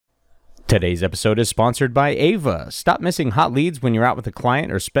Today's episode is sponsored by Ava. Stop missing hot leads when you're out with a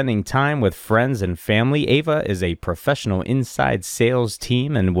client or spending time with friends and family. Ava is a professional inside sales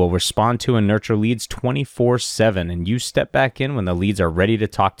team and will respond to and nurture leads 24/7. And you step back in when the leads are ready to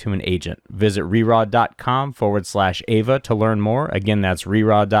talk to an agent. Visit reraw.com/Ava to learn more. Again, that's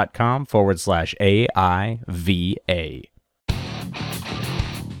reraw.com/AIVA.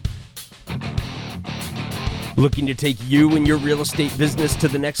 Looking to take you and your real estate business to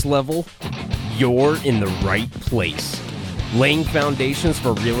the next level? You're in the right place. Laying foundations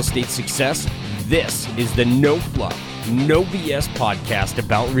for real estate success? This is the No Fluff, No BS podcast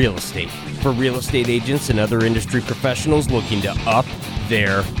about real estate for real estate agents and other industry professionals looking to up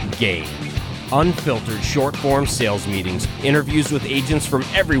their game. Unfiltered short-form sales meetings, interviews with agents from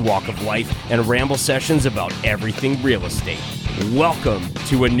every walk of life, and ramble sessions about everything real estate. Welcome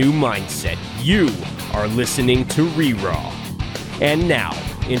to a new mindset. You are listening to Reraw. And now,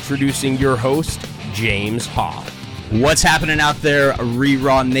 introducing your host, James Hoff. What's happening out there,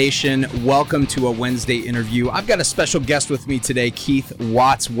 Reraw Nation? Welcome to a Wednesday interview. I've got a special guest with me today, Keith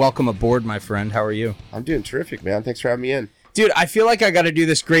Watts. Welcome aboard, my friend. How are you? I'm doing terrific, man. Thanks for having me in. Dude, I feel like I got to do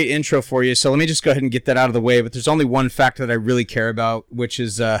this great intro for you, so let me just go ahead and get that out of the way. But there's only one fact that I really care about, which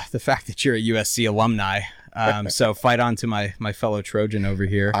is the fact that you're a USC alumni. So fight on to my fellow Trojan over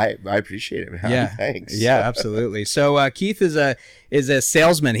here. I appreciate it, man. Yeah, Thanks. Yeah, absolutely. So Keith is a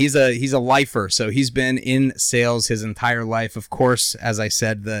salesman. He's a lifer. So he's been in sales his entire life. Of course, as I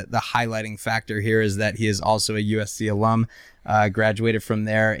said, the highlighting factor here is that he is also a USC alum. Graduated from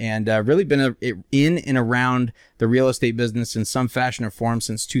there and really been in and around the real estate business in some fashion or form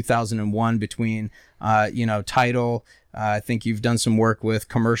since 2001 between, title. I think you've done some work with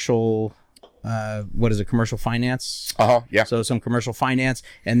commercial, commercial finance? Yeah. So some commercial finance,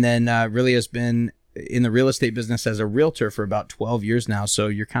 and then really has been in the real estate business as a realtor for about 12 years now. So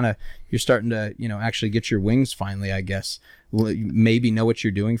you're starting to, actually get your wings finally, I guess. Maybe know what you're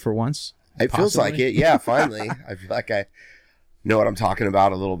doing for once. It feels like it. Yeah, finally. I feel like I know what I'm talking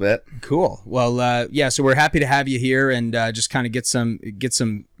about a little bit. Cool. Well, so we're happy to have you here and just kind of get some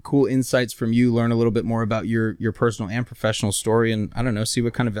cool insights from you, learn a little bit more about your personal and professional story, and I don't know, see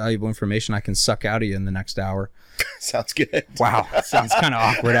what kind of valuable information I can suck out of you in the next hour. Sounds good. Wow. Sounds kind of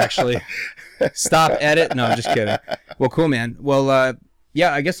awkward, actually. Stop, edit. No, I'm just kidding. Well, cool, man. Well, I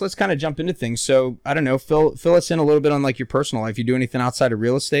guess let's kind of jump into things. So, I don't know, fill us in a little bit on like your personal life. You do anything outside of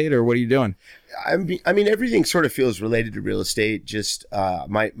real estate, or what are you doing? I mean, everything sort of feels related to real estate. Just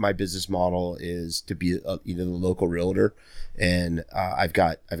my business model is to be the local realtor, and I've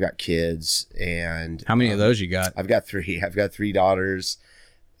got kids. And how many of those you got? I've got three. I've got three daughters.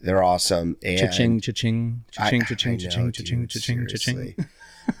 They're awesome. And cha-ching, cha-ching, cha-ching, cha-ching, cha-ching, cha-ching, cha-ching, cha-ching.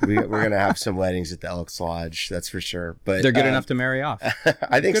 We're going to have some weddings at the Elks Lodge, that's for sure. But they're good enough to marry off.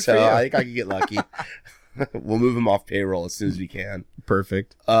 I think so. I think I can get lucky. We'll move them off payroll as soon as we can.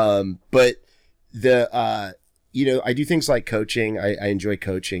 Perfect. But I do things like coaching. I enjoy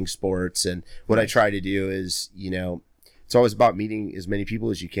coaching sports. And what I try to do is, it's always about meeting as many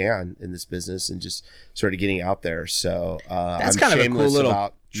people as you can in this business and just sort of getting out there. So that's kind of a cool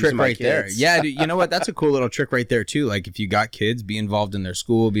little trick right there. Yeah, you know what? That's a cool little trick right there too. Like if you got kids, be involved in their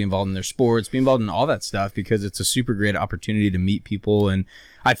school, be involved in their sports, be involved in all that stuff, because it's a super great opportunity to meet people. And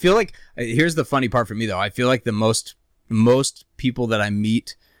I feel like, here's the funny part for me though, I feel like the most people that I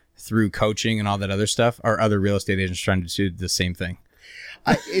meet through coaching and all that other stuff are other real estate agents trying to do the same thing.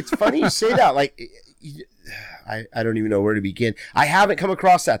 It's funny you say that. Like, I don't even know where to begin. I haven't come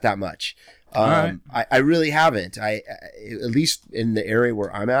across that much. Right. I really haven't. At least in the area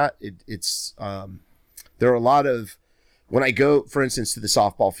where I'm at, it's there are a lot of, when I go, for instance, to the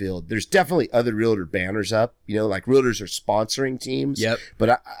softball field, there's definitely other realtor banners up, like realtors are sponsoring teams. Yep.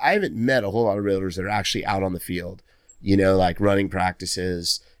 But I haven't met a whole lot of realtors that are actually out on the field, like running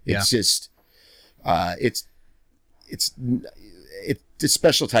practices. It's just, it's a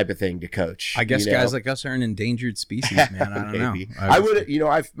special type of thing to coach. I guess guys like us are an endangered species, man. I don't know. I would,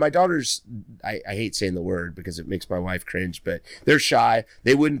 my daughters, I hate saying the word because it makes my wife cringe, but they're shy.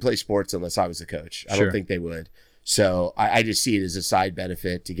 They wouldn't play sports unless I was the coach. I don't think they would. So I just see it as a side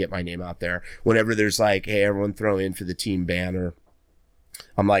benefit to get my name out there. Whenever there's like, hey, everyone throw in for the team banner,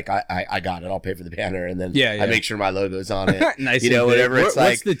 I'm like, I got it. I'll pay for the banner, and then I make sure my logo's on it. Nice. Whatever it's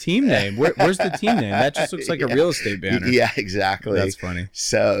like. What's the team name? Where's the team name? That just looks like a real estate banner. Yeah, exactly. That's funny.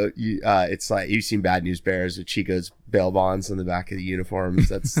 So it's like, you've seen Bad News Bears with Chico's bail bonds on the back of the uniforms.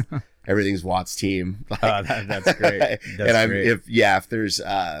 That's everything's Watts team. Like, that's great. If there's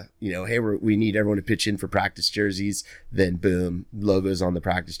hey, we need everyone to pitch in for practice jerseys, then boom, logos on the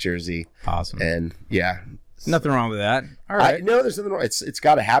practice jersey. Awesome. And Nothing wrong with that. All right. No, there's nothing wrong. It's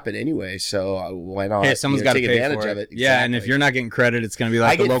got to happen anyway. So why not? Hey, someone's got to take pay advantage for of it. Yeah, and if you're not getting credit, it's going to be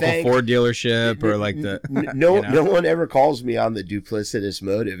like the local Ford dealership or like the. No one ever calls me on the duplicitous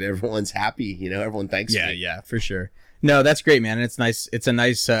motive. Everyone's happy. Everyone thanks me. Yeah, for sure. No, that's great, man. And it's nice. It's a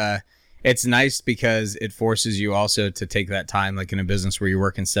nice. It's nice because it forces you also to take that time, like in a business where you're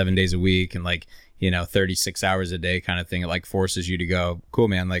working 7 days a week and like 36 hours a day kind of thing. It like forces you to go, cool,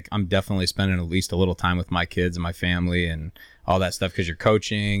 man. Like I'm definitely spending at least a little time with my kids and my family and all that stuff because you're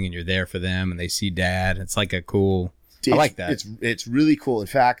coaching and you're there for them and they see dad. It's like a cool. I like that. It's really cool. In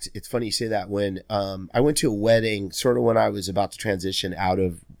fact, it's funny you say that. When I went to a wedding, sort of when I was about to transition out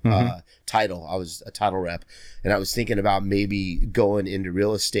of title, I was a title rep, and I was thinking about maybe going into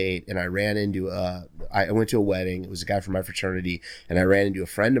real estate. And I ran into I went to a wedding. It was a guy from my fraternity, and I ran into a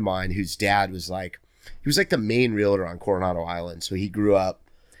friend of mine whose dad was like the main realtor on Coronado Island. So he grew up.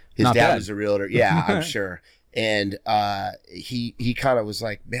 His dad was a realtor. Yeah, I'm sure. And he kind of was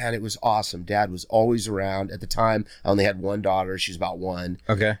like, man, it was awesome. Dad was always around. At the time, I only had one daughter. She was about 1.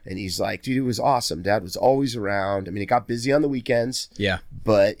 Okay. And he's like, dude, it was awesome. Dad was always around. I mean, it got busy on the weekends. Yeah.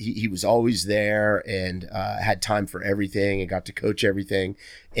 But he was always there and had time for everything and got to coach everything.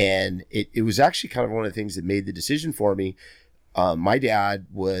 And it was actually kind of one of the things that made the decision for me. My dad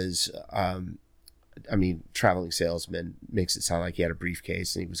was... traveling salesman makes it sound like he had a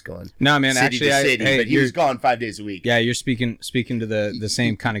briefcase and he was going city to city, but he was gone 5 days a week. Yeah, you're speaking to the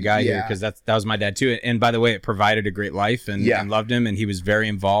same kind of guy here because that was my dad too. And by the way, it provided a great life and loved him, and he was very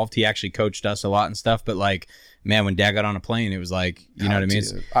involved. He actually coached us a lot and stuff. But like, man, when dad got on a plane, it was like, you know what I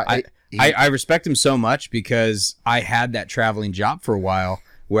mean? I respect him so much because I had that traveling job for a while,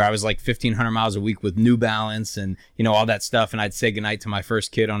 where I was like 1,500 miles a week with New Balance and, all that stuff. And I'd say goodnight to my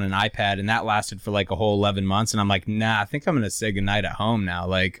first kid on an iPad. And that lasted for like a whole 11 months. And I'm like, nah, I think I'm going to say goodnight at home now.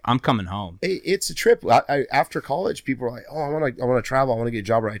 Like, I'm coming home. It's a trip. After college, people were like, oh, I want to travel. I want to get a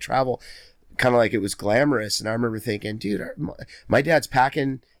job where I travel. Kind of like it was glamorous. And I remember thinking, dude, my dad's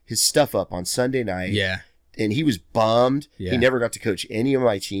packing his stuff up on Sunday night. Yeah. And he was bummed. Yeah. He never got to coach any of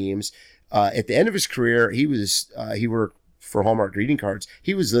my teams. At the end of his career, he worked for Hallmark greeting cards.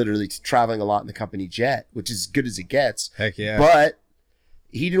 He was literally traveling a lot in the company jet, which is as good as it gets. Heck yeah. But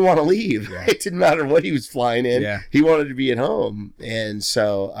he didn't want to leave. Yeah. It didn't matter what he was flying in. Yeah. He wanted to be at home. And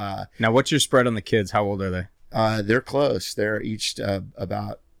so... now, what's your spread on the kids? How old are they? They're close. They're each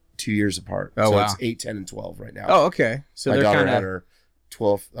about 2 years apart. Oh, so wow. It's 8, 10, and 12 right now. Oh, okay. So my they're daughter had her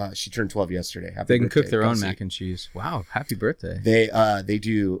 12. She turned 12 yesterday. They can cook their own mac and cheese. Wow, happy birthday. They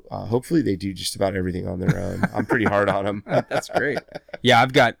do. Hopefully they do just about everything on their own. I'm pretty hard on them. That's great. Yeah,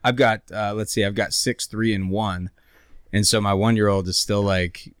 I've got let's see, I've got 6, 3, and 1, and so my 1-year-old is still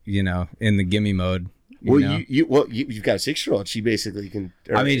like in the gimme mode. You've got a 6-year-old. She basically can.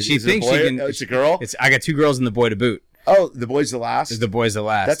 She thinks she can. It's a girl. I got 2 girls and the boy to boot. Oh, the boy's the last. The boy's the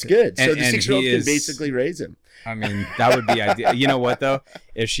last. That's good. So the 6-year-old can basically raise him. I mean, that would be ideal. You know what, though?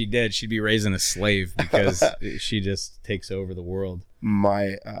 If she did, she'd be raising a slave because she just takes over the world.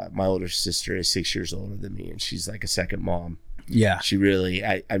 My older sister is 6 years older than me, and she's like a second mom. Yeah. She really,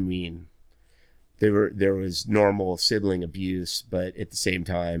 I mean, there was normal sibling abuse, but at the same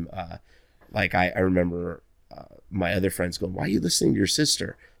time, like I remember my other friends going, why are you listening to your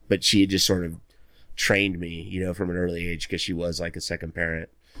sister? But she had just sort of trained me, from an early age because she was like a second parent.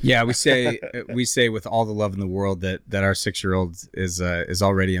 Yeah, we say with all the love in the world that our 6-year-old is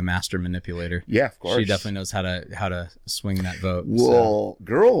already a master manipulator. Yeah, of course. She definitely knows how to swing that vote. Well,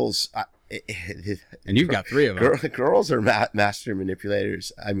 girls, and you've got 3 of them. Girls are master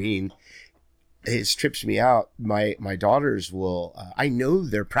manipulators. I mean, it trips me out. My daughters will. I know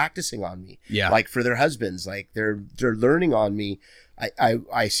they're practicing on me. Yeah, like for their husbands, like they're learning on me.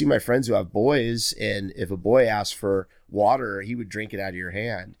 I see my friends who have boys, and if a boy asks for water, he would drink it out of your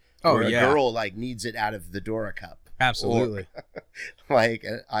hand. Oh, or yeah. A girl like needs it out of the Dora cup. Absolutely. Or, like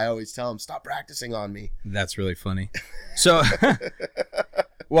I always tell them, stop practicing on me. That's really funny. So,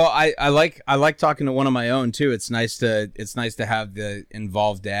 well, I like talking to one of my own too. It's nice to have the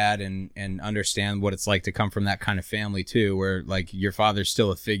involved dad and understand what it's like to come from that kind of family too, where like your father's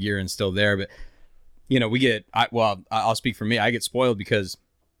still a figure and still there, but. I'll speak for me. I get spoiled because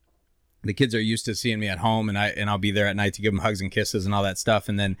the kids are used to seeing me at home, and I'll be there at night to give them hugs and kisses and all that stuff.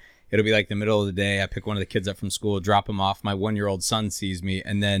 And then it'll be like the middle of the day. I pick one of the kids up from school, drop him off. My 1-year-old son sees me,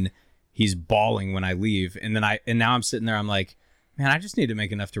 and then he's bawling when I leave. And now I'm sitting there. I'm like, man, I just need to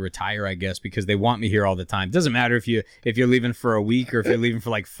make enough to retire, I guess, because they want me here all the time. It doesn't matter if you're leaving for a week or if you're leaving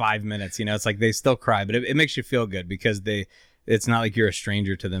for like 5 minutes. It's like they still cry, but it makes you feel good because it's not like you're a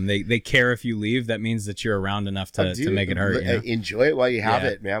stranger to them. They care if you leave. That means that you're around enough to make it hurt. You know? Enjoy it while you have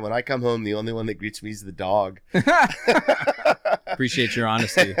it, man. When I come home, the only one that greets me is the dog. Appreciate your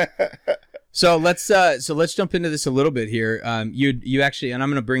honesty. So let's jump into this a little bit here. You actually, and I'm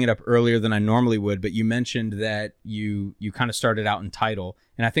going to bring it up earlier than I normally would, but you mentioned that you kind of started out in title,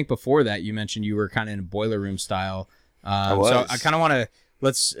 and I think before that you mentioned you were kind of in a boiler room style. I was. So I kind of want to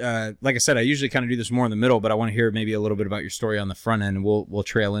like I said, I usually kind of do this more in the middle, but I want to hear maybe a little bit about your story on the front end, and we'll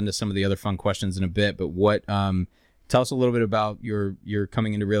trail into some of the other fun questions in a bit. But tell us a little bit about your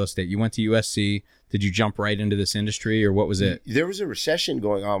coming into real estate. You went to USC. Did you jump right into this industry, or what was it? There was a recession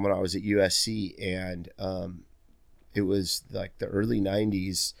going on when I was at USC, and it was like the early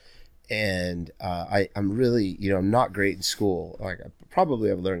 90s. And I'm really, I'm not great in school. Like I probably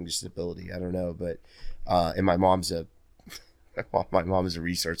have a learning disability. I don't know, but and my mom's a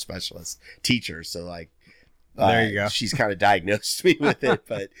research specialist teacher, so like there you go. She's kind of diagnosed me with it.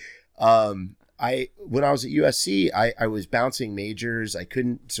 But when I was at USC, I was bouncing majors. I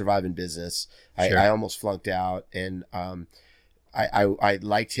couldn't survive in business. Sure. I almost flunked out, and I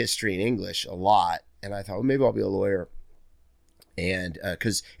liked history and English a lot, and I thought, well, maybe I'll be a lawyer. And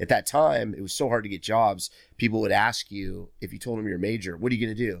because at that time it was so hard to get jobs, people would ask you, if you told them your major, what are you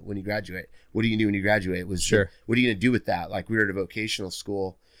going to do when you graduate? What are you going to do when you graduate? It was sure. What are you going to do with that? Like we were at a vocational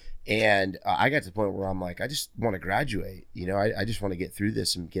school, and I got to the point where I'm like, I just want to graduate. I just want to get through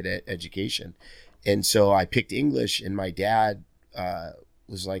this and get education. And so I picked English, and my dad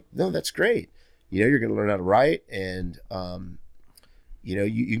was like, no, that's great. You're going to learn how to write, and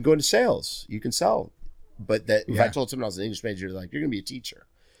you can go into sales. You can sell. But if I told someone I was an English major, like, you're going to be a teacher.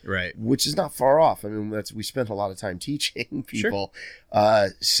 Right. Which is not far off. I mean, we spent a lot of time teaching people. Sure.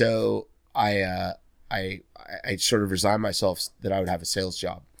 So I sort of resigned myself that I would have a sales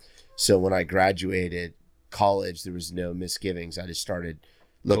job. So when I graduated college, there was no misgivings. I just started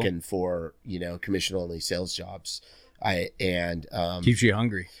looking for, commission only sales jobs. Keeps you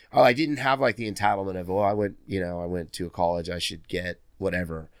hungry. Oh, I didn't have like the entitlement of, I went to a college, I should get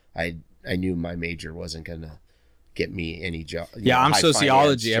whatever. I knew my major wasn't going to get me any job. I'm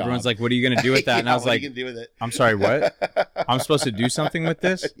sociology. Everyone's like, what are you going to do with that? And I was like, what are you gonna do with it? I'm sorry, what? I'm supposed to do something with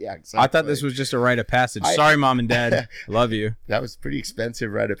this? Yeah, exactly. I thought this was just a rite of passage. Sorry, Mom and Dad. I love you. That was pretty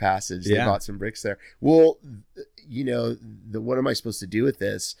expensive rite of passage. They bought some bricks there. Well, what am I supposed to do with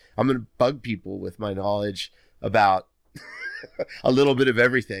this? I'm going to bug people with my knowledge about a little bit of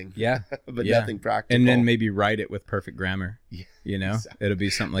everything. Yeah. But nothing practical. And then maybe write it with perfect grammar. Yeah. Exactly. It'll be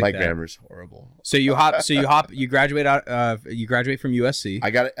something like my that. My grammar's horrible. So you graduate from USC.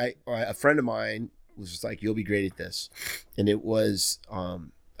 I got a friend of mine was just like, you'll be great at this. And it was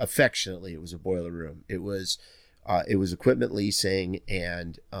affectionately, it was a boiler room. It was equipment leasing,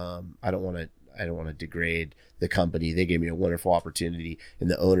 and I don't want to degrade the company. They gave me a wonderful opportunity, and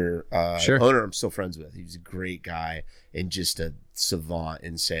the owner I'm still friends with. He was a great guy and just a savant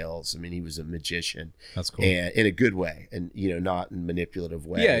in sales. I mean, he was a magician. That's cool. And in a good way, and not in a manipulative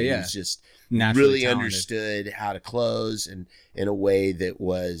way. Yeah. He was just naturally really talented. Understood how to close, and in a way that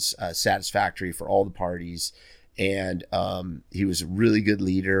was satisfactory for all the parties. And he was a really good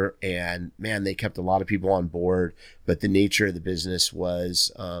leader, and man, they kept a lot of people on board. But the nature of the business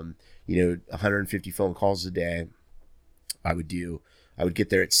was 150 phone calls a day. I would get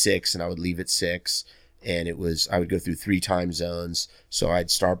there at 6 and I would leave at 6. And I would go through 3 time zones. So I'd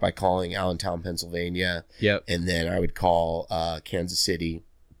start by calling Allentown, Pennsylvania. Yep. And then I would call Kansas City.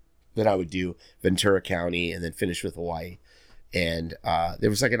 Then I would do Ventura County, and then finish with Hawaii. And there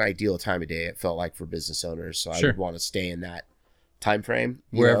was like an ideal time of day, it felt like, for business owners. So I would want to stay in that time frame.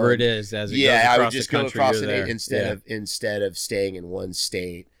 Wherever it is, as it goes across I would just the country, go across it instead of staying in one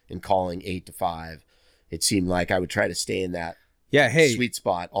state and calling 8 to 5. It seemed like I would try to stay in that sweet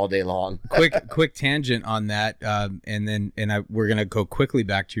spot all day long. quick tangent on that, we're gonna go quickly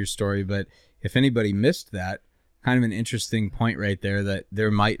back to your story. But if anybody missed that, kind of an interesting point right there, that there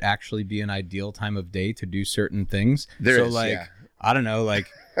might actually be an ideal time of day to do certain things. I don't know, like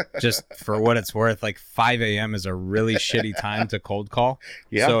just for what it's worth, like 5 a.m. is a really shitty time to cold call.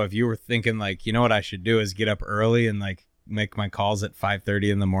 Yeah. So if you were thinking like, what I should do is get up early and like make my calls at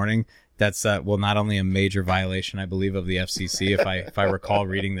 5:30 in the morning, that's not only a major violation, I believe, of the FCC, if I recall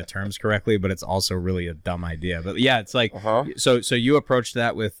reading the terms correctly, but it's also really a dumb idea. But yeah, it's like so you approached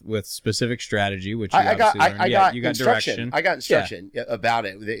that with specific strategy, which you you got direction. I got instruction about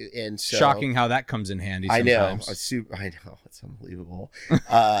it, and so shocking how that comes in handy sometimes. I know it's unbelievable.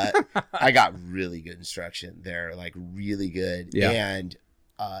 I got really good instruction there, like really good, and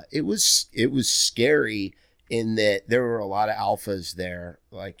it was scary. in that there were a lot of alphas there.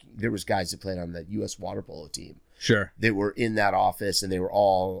 Like there was guys that played on the U.S. water polo team. Sure. They were in that office and they were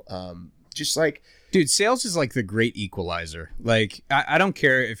all just like, dude, sales is like the great equalizer. Like, I don't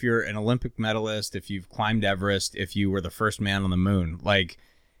care if you're an Olympic medalist, if you've climbed Everest, if you were the first man on the moon. Like,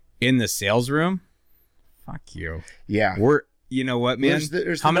 in the sales room, fuck you. yeah. You know what, man?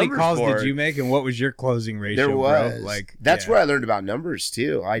 There's How the many numbers calls for did it. you make, and what was your closing ratio, There was. bro? Like, that's yeah. where I learned about numbers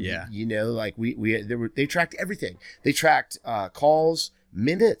too. Yeah. You know, like they tracked everything. They tracked calls,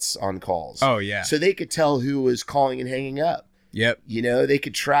 minutes on calls. Oh, yeah. So they could tell who was calling and hanging up. Yep. You know, they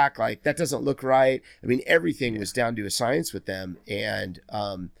could track like that doesn't look right. I mean, everything was down to a science with them, and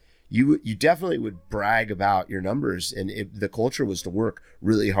you definitely would brag about your numbers, and the culture was to work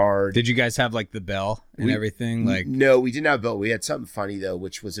really hard. Did you guys have like the bell and everything? Like, No, we didn't have a vote. We had something funny though,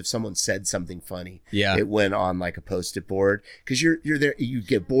 which was if someone said something funny, yeah, it went on like a post-it board because you're there. You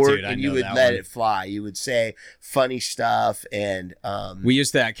get bored. Dude, I and you know would that let one. it fly. You would say funny stuff, and we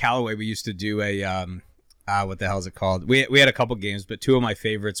used to at Callaway. We used to do a what the hell is it called? We had a couple games, but two of my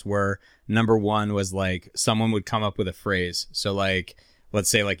favorites were, number one was like someone would come up with a phrase. So like, let's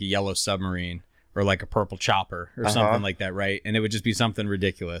say like a yellow submarine or like a purple chopper or something like that, right? And it would just be something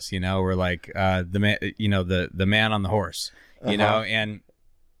ridiculous, you know, or like the man, you know, the man on the horse, you know, and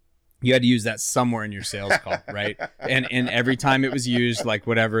you had to use that somewhere in your sales call, right? And every time it was used, like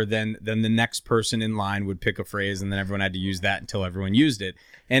whatever, then the next person in line would pick a phrase, and then everyone had to use that until everyone used it.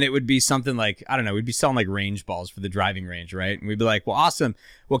 And it would be something like, I don't know, we'd be selling like range balls for the driving range, right? And we'd be like, well, awesome.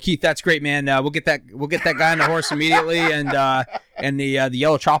 Well, Keith, that's great, man. We'll get that guy on the horse immediately, and the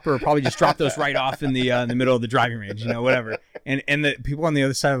yellow chopper will probably just drop those right off in the middle of the driving range, you know, whatever. And the people on the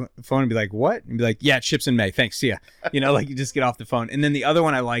other side of the phone would be like, what? And be like, yeah, it ships in May. Thanks. See ya. You know, like you just get off the phone. And then the other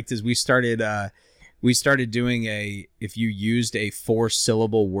one I liked is we started doing if you used a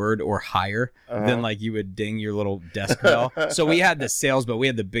 4-syllable word or higher, then like you would ding your little desk bell. So we had the sales bell. We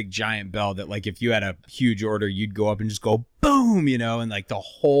had the big giant bell that like if you had a huge order, you'd go up and just go boom, you know, and like the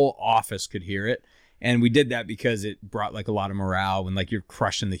whole office could hear it. And we did that because it brought like a lot of morale when like you're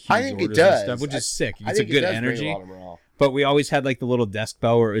crushing the huge I think orders it does. and stuff, which is sick. I It's a think good it does bring energy. a lot of morale. But we always had like the little desk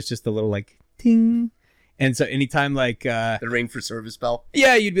bell where it was just a little like ting. And so anytime like The ring for service bell.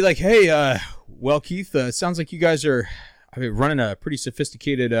 yeah, you'd be like, hey, well, Keith, sounds like you guys are running a pretty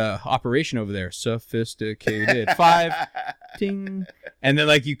sophisticated operation over there. Sophisticated. 5 ting. And then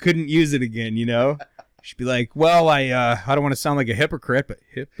like you couldn't use it again, you know? She'd be like, well, I don't want to sound like a hypocrite, but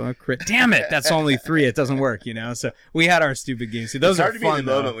hypocrite. Damn it, that's only 3. It doesn't work, you know? So we had our stupid games. See, those It's hard are to be in fun,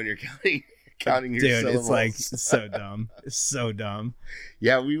 the moment though. when you're counting your Dude, syllables. it's like so dumb. It's so dumb.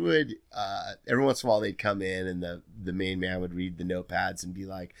 Yeah, we would every once in a while they'd come in and the main man would read the notepads and be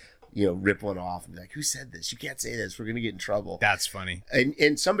like, you know, rip one off and be like, who said this? You can't say this. We're gonna get in trouble. That's funny.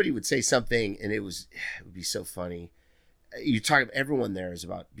 And somebody would say something and it would be so funny. You talk about everyone there is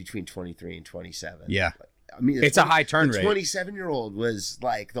about between 23 and 27. Yeah. I mean, It's a high turn rate. 27-year-old was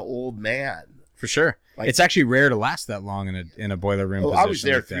like the old man. For sure. Like- It's actually rare to last that long in a boiler room Oh, position I was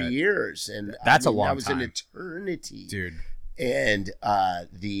there like 3 that. years, and That's a long That was an time. eternity, Dude. And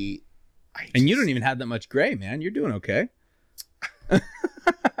And you don't even have that much gray, man. You're doing okay.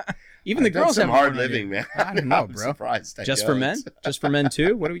 Even the I've done girls some have hard more than living, you. man. I don't know, I'm bro. surprised I Just for don't. men? Just for men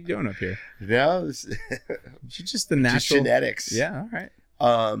too? What are we doing up here? No, it's You're just the just natural genetics. Yeah, all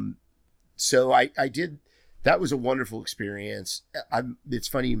right. So I did. That was a wonderful experience. It's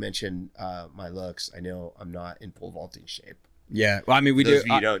funny you mentioned my looks. I know I'm not in pole vaulting shape. Yeah. Well, I mean, we Those do. of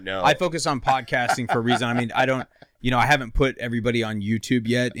you who don't know. I focus on podcasting for a reason. I mean, I don't, I haven't put everybody on YouTube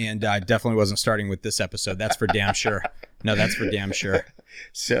yet, and I definitely wasn't starting with this episode. That's for damn sure. No, that's for damn sure.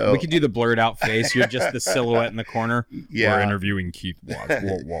 So We could do the blurred out face. You're just the silhouette in the corner. Yeah. We're interviewing Keith Watts.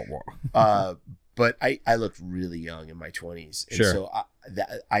 Whoa, whoa, whoa. But I looked really young in my 20s. And Sure. so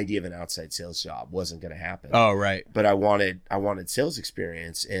the idea of an outside sales job wasn't going to happen. Oh, right. But I wanted sales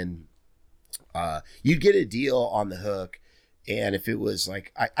experience, and you'd get a deal on the hook. And if it was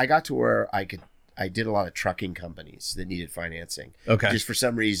like, I got to where I did a lot of trucking companies that needed financing. Okay. Just for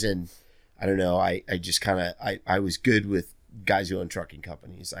some reason, I don't know. I just kind of, I was good with guys who own trucking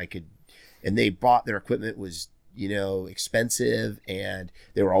companies. And they bought their equipment was, expensive, and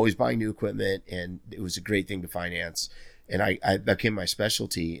they were always buying new equipment, and it was a great thing to finance. And I became my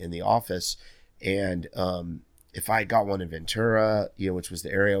specialty in the office. And if I got one in Ventura, which was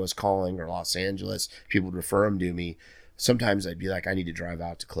the area I was calling, or Los Angeles, people would refer them to me. Sometimes I'd be like, I need to drive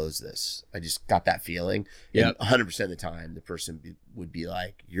out to close this. I just got that feeling. Yep. And 100% of the time, the person would be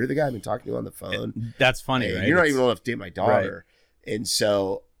like, you're the guy I've been talking to on the phone. That's funny, And right? you're not It's- even old enough to date my daughter. Right. And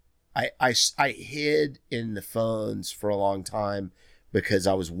so I hid in the phones for a long time because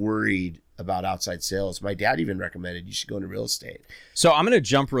I was worried about outside sales. My dad even recommended you should go into real estate. So I'm going to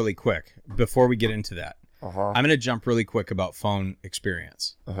jump really quick before we get into that. Uh-huh. I'm going to jump really quick about phone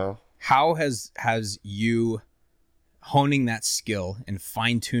experience. Uh-huh. How has you honing that skill and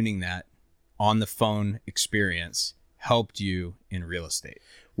fine tuning that on the phone experience helped you in real estate?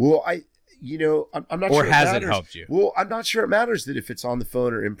 Well, I'm not sure. Or has it matters. helped you? Well, I'm not sure it matters that if it's on the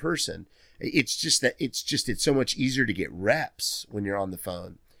phone or in person. It's just that it's so much easier to get reps when you're on the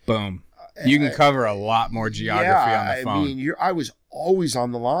phone. Boom. You can cover a lot more geography on the phone. I mean, I was always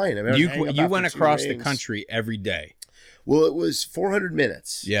on the line. I mean, you went across the country every day. Well, it was 400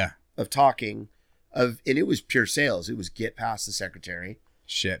 minutes. Yeah. Of talking, and it was pure sales. It was get past the secretary.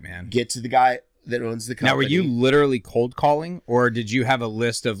 Shit, man. Get to the guy that owns the company. Now, were you literally cold calling, or did you have a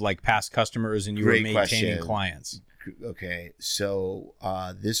list of like past customers and you were maintaining clients? Okay, so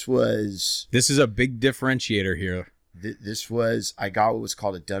this is a big differentiator here. This was, I got what was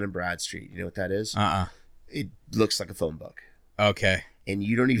called a Dun & Bradstreet. You know what that is? It looks like a phone book. Okay. And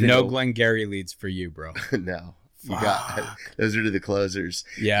you don't even know. No Glengarry leads for you, bro. No. You got those are to the closers.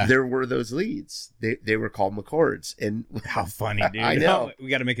 Yeah. There were those leads. They were called McCords. And how funny, dude. I know. We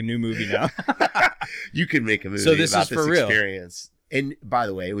got to make a new movie now. You can make a movie so this about is this for real. Experience. And by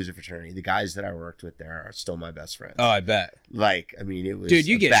the way, it was a fraternity. The guys that I worked with there are still my best friends. Oh, I bet. Like, I mean, it was dude.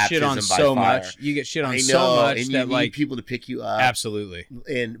 You get shit on so much. You get shit on so much and that you need people to pick you up. Absolutely.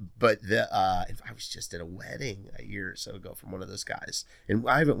 But I was just at a wedding a year or so ago from one of those guys, and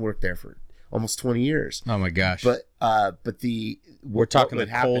I haven't worked there for almost 20 years. Oh my gosh. But we're talking the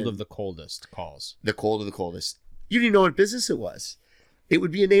cold of the coldest calls. The cold of the coldest. You didn't know what business it was. It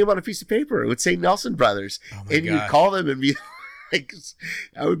would be a name on a piece of paper. It would say Nelson Brothers, and you'd call them and be. Like,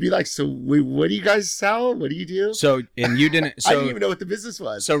 I would be like, so wait, what do you guys sell? What do you do? So, and you didn't. So, I didn't even know what the business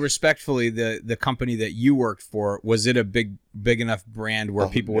was. So, respectfully, the company that you worked for, was it a big enough brand where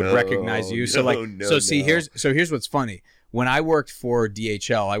people would recognize you? So, here's what's funny. When I worked for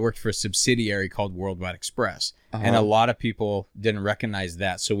DHL, I worked for a subsidiary called Worldwide Express, and a lot of people didn't recognize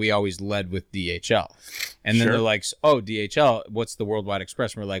that. So we always led with DHL, and then they're like, "Oh, DHL, what's the Worldwide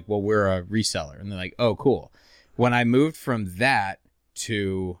Express?" And we're like, "Well, we're a reseller," and they're like, "Oh, cool." When I moved from that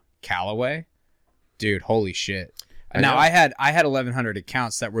to Callaway, dude, holy shit. Now I had 1,100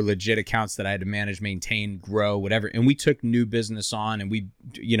 accounts that were legit accounts that I had to manage, maintain, grow, whatever. And we took new business on and we,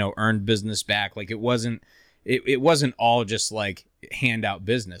 earned business back. Like it wasn't all just like handout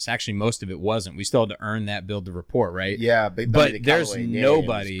business. Actually, most of it wasn't. We still had to earn that, build the report, right? Yeah. But there's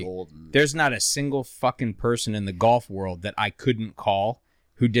there's not a single fucking person in the golf world that I couldn't call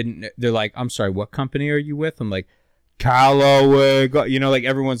who didn't. They're like, I'm sorry, what company are you with? I'm like, Callaway. Like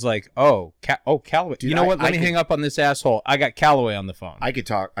everyone's like, Callaway. Dude, Let me hang up on this asshole. I got Callaway on the phone. I could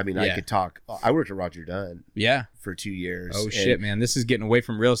talk. I mean, I could talk. I worked at Roger Dunn. Yeah. For 2 years. Oh shit, man! This is getting away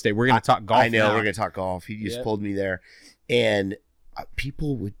from real estate. We're gonna talk golf. I know now. We're gonna talk golf. He just pulled me there, and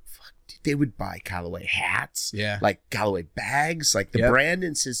people would. They would buy Callaway hats, like Callaway bags. Like the brand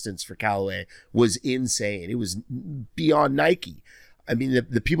insistence for Callaway was insane. It was beyond Nike. I mean,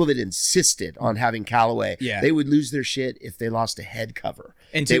 the people that insisted on having Callaway, they would lose their shit if they lost a head cover.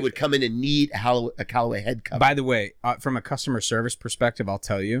 And they would come in and need a Callaway head cover. By the way, from a customer service perspective, I'll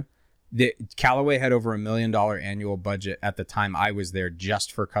tell you, Callaway had over $1 million annual budget at the time I was there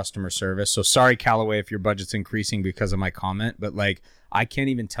just for customer service. So sorry, Callaway, if your budget's increasing because of my comment, but like I can't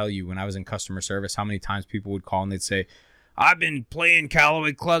even tell you when I was in customer service how many times people would call and they'd say, I've been playing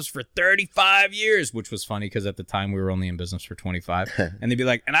Callaway clubs for 35 years, which was funny because at the time we were only in business for 25. And they'd be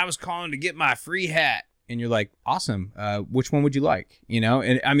like, and I was calling to get my free hat. And you're like, awesome. Which one would you like?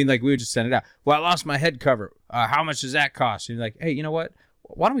 And I mean, like, we would just send it out. Well, I lost my head cover. How much does that cost? And you're like, hey, you know what?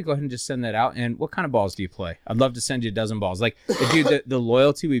 Why don't we go ahead and just send that out? And what kind of balls do you play? I'd love to send you a dozen balls. Like, dude, the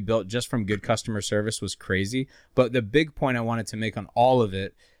loyalty we built just from good customer service was crazy. But the big point I wanted to make on all of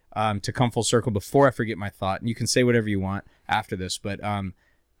it, to come full circle before I forget my thought, and you can say whatever you want after this, but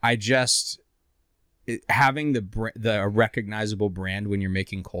having the recognizable brand when you're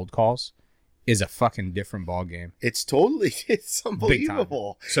making cold calls is a fucking different ball game. It's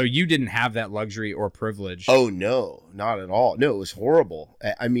unbelievable. So you didn't have that luxury or privilege. Oh no, not at all. No, it was horrible.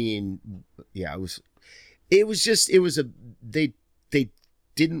 I mean, yeah, they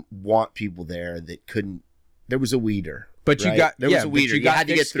didn't want people there that couldn't. There was a weeder. But right? was a weeder. You had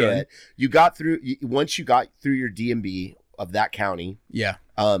to get through it. You got through once you got through your DMB of that county. Yeah.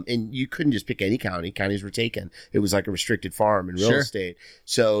 And you couldn't just pick any county. Counties were taken. It was like a restricted farm in real estate.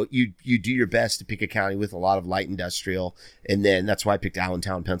 So you do your best to pick a county with a lot of light industrial, and then that's why I picked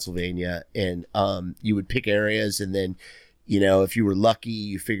Allentown, Pennsylvania. And you would pick areas, and then if you were lucky,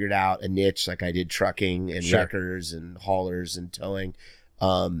 you figured out a niche. Like I did trucking and wreckers and haulers and towing.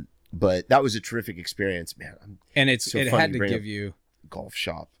 But that was a terrific experience, man. And it funny had to bring give up you. golf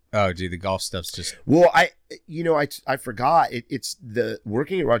shop. Oh, dude, the golf stuff's just. Well, I forgot. It's the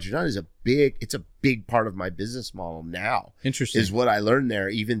working at Roger Dunn is a big part of my business model now. Interesting. Is what I learned there.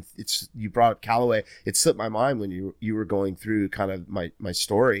 Even you brought up Callaway. It slipped my mind when you were going through kind of my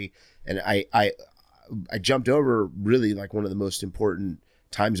story, and I jumped over really like one of the most important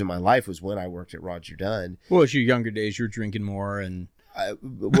times in my life was when I worked at Roger Dunn. Well, it's your younger days. You were drinking more and. I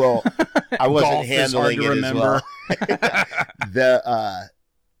wasn't Golf handling is hard to it as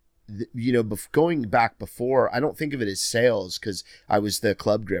well. Going back before, I don't think of it as sales because I was the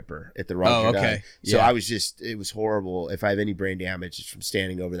club gripper at the Roger Dunn. So yeah. it was horrible. If I have any brain damage, it's from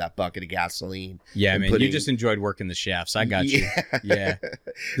standing over that bucket of gasoline. Yeah, man, you just enjoyed working the shafts. I got you. Yeah.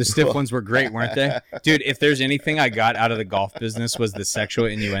 The stiff ones were great, weren't they? Dude, if there's anything I got out of the golf business was the sexual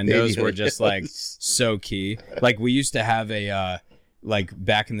innuendos were just like so key. Like we used to have like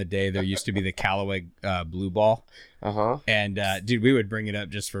back in the day, there used to be the Callaway blue ball. Uh-huh. And dude, we would bring it up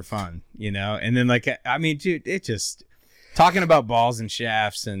just for fun, And then dude, it just talking about balls and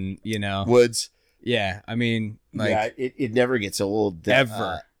shafts and woods. Yeah, it never gets old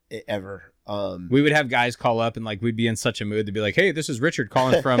ever. Ever. We would have guys call up and we'd be in such a mood to be like, "Hey, this is Richard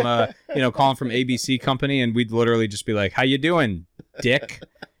calling from calling from ABC Company," and we'd literally just be like, "How you doing, dick?"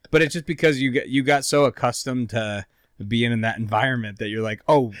 But it's just because you got so accustomed to being in that environment that you're like,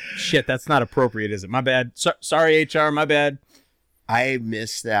 oh shit, that's not appropriate, is it? My bad. Sorry, HR, my bad. I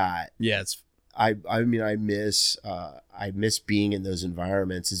miss that. Yeah, I miss being in those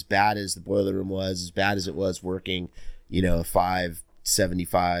environments. As bad as the boiler room was, as bad as it was working, a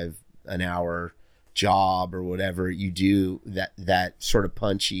 $5.75 an hour job or whatever you do, that sort of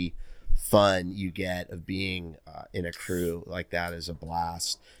punchy fun you get of being in a crew like that is a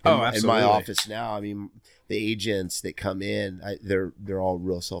blast. Absolutely. In my office now, the agents that come in, they're all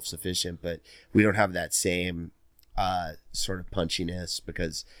real self-sufficient, but we don't have that same sort of punchiness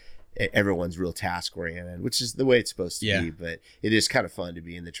because everyone's real task oriented, which is the way it's supposed to be. But it is kind of fun to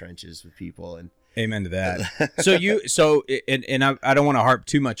be in the trenches with people. And amen to that. I don't want to harp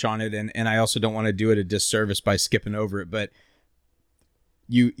too much on it, and I also don't want to do it a disservice by skipping over it, but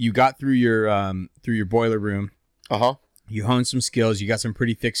you got through your boiler room. Uh-huh. You honed some skills. You got some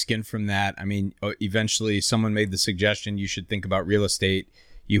pretty thick skin from that. Eventually someone made the suggestion you should think about real estate.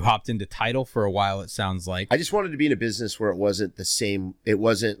 You hopped into title for a while, it sounds like. I just wanted to be in a business where it wasn't the same. It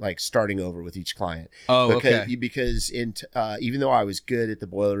wasn't like starting over with each client. Oh, okay. Because even though I was good at the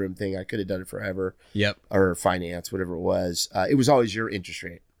boiler room thing, I could have done it forever. Yep. Or finance, whatever it was always your interest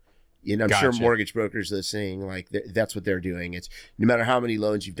rate. I'm sure mortgage brokers listening, that's what they're doing. It's no matter how many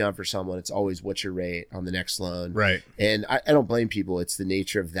loans you've done for someone, it's always what's your rate on the next loan. Right. And I don't blame people. It's the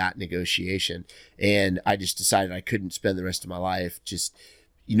nature of that negotiation. And I just decided I couldn't spend the rest of my life just,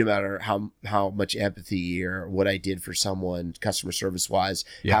 no matter how much empathy or what I did for someone customer service wise,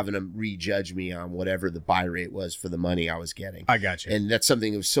 having them rejudge me on whatever the buy rate was for the money I was getting. I got you. And that's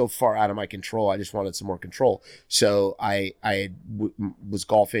something that was so far out of my control. I just wanted some more control. So I was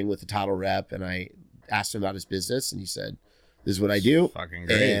golfing with the title rep and I asked him about his business and he said, "This is what I do." Fucking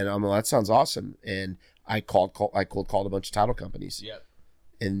great. And I'm like, "That sounds awesome." And I cold called a bunch of title companies. Yep.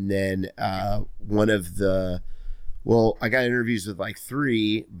 And then I got interviews with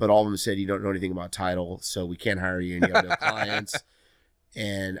 3, but all of them said, "You don't know anything about title, so we can't hire you and you have no clients."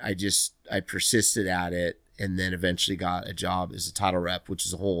 And I persisted at it and then eventually got a job as a title rep, which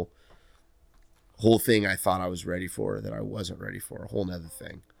is a whole thing I thought I was ready for that I wasn't ready for, a whole nother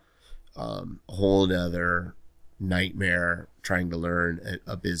thing. A whole nother nightmare trying to learn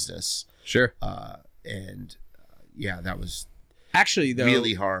a business. Sure. That was actually though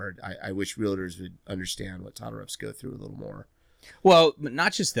really hard. I wish realtors would understand what title reps go through a little more. Well, but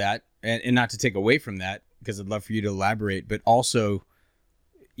not just that, and not to take away from that, because I'd love for you to elaborate, but also,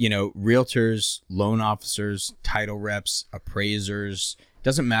 realtors, loan officers, title reps, appraisers,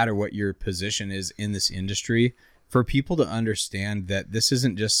 doesn't matter what your position is in this industry, for people to understand that this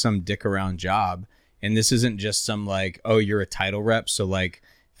isn't just some dick around job, and this isn't just some oh, you're a title rep, so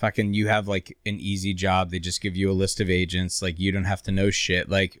fucking you have an easy job, they just give you a list of agents, you don't have to know shit.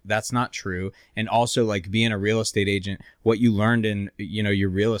 That's not true. And also being a real estate agent, what you learned in your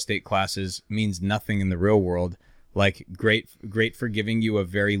real estate classes means nothing in the real world. Great for giving you a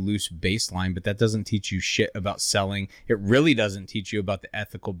very loose baseline, but that doesn't teach you shit about selling. It really doesn't teach you about the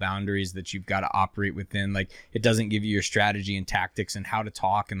ethical boundaries that you've got to operate within. It doesn't give you your strategy and tactics and how to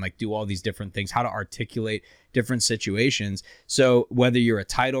talk and do all these different things, how to articulate different situations. So whether you're a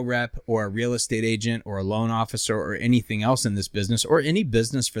title rep or a real estate agent or a loan officer or anything else in this business, or any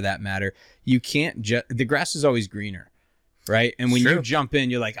business for that matter, you can't the grass is always greener. right? And when True. you jump in,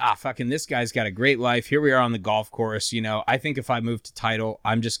 you're like, fucking this guy's got a great life. Here we are on the golf course. I think if I move to title,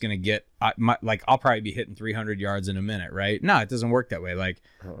 I'm just going to get, I'll probably be hitting 300 yards in a minute, right? No, it doesn't work that way. Like,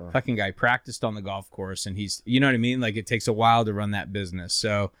 fucking guy practiced on the golf course and he's, you know what I mean? Like, it takes a while to run that business.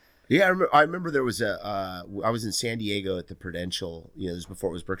 So, yeah, I remember there was I was in San Diego at the Prudential, this was before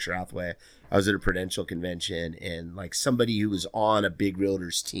it was Berkshire Hathaway. I was at a Prudential convention and like somebody who was on a big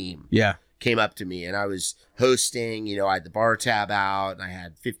realtors team. Yeah. Came up to me and I was hosting, I had the bar tab out and I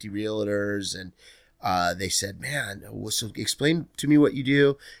had 50 realtors and they said, man, so explain to me what you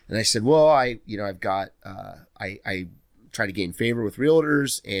do. And I said, well, I've got, I try to gain favor with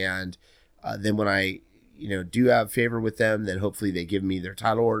realtors. And then when I, do have favor with them, then hopefully they give me their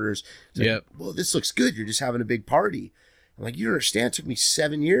title orders. Yep. Like, well, this looks good. You're just having a big party. I'm like, you don't understand. It took me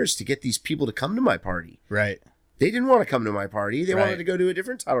 7 years to get these people to come to my party. Right. They didn't want to come to my party. They Right. wanted to go to a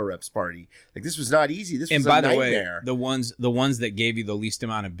different title reps party. Like this was not easy. This was And by a the nightmare. way, the ones that gave you the least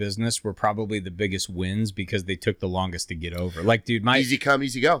amount of business were probably the biggest wins because they took the longest to get over. Like, dude, Easy come,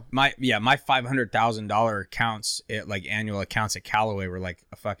 easy go. my $500,000 accounts, annual accounts at Callaway were like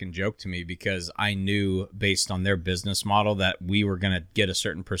a fucking joke to me because I knew based on their business model that we were going to get a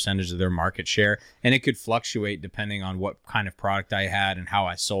certain percentage of their market share, and it could fluctuate depending on what kind of product I had and how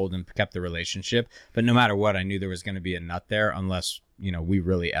I sold and kept the relationship. But no matter what, I knew there was going to be a nut there unless, we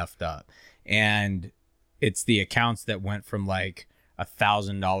really effed up. And it's the accounts that went from like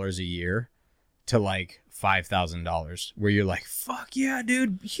 $1,000 a year to like $5,000 where you're like, fuck yeah,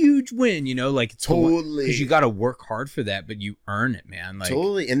 dude, huge win, like it's Totally. because you got to work hard for that, but you earn it, man. Like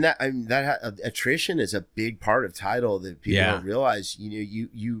Totally. And attrition is a big part of title that people don't realize.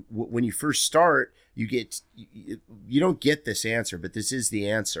 You when you first start, you don't get this answer, but this is the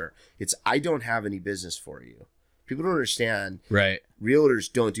answer. It's, I don't have any business for you. People don't understand. Right.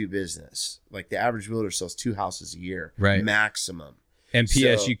 Realtors don't do business. Like the average realtor sells 2 houses a year. Right. Maximum. And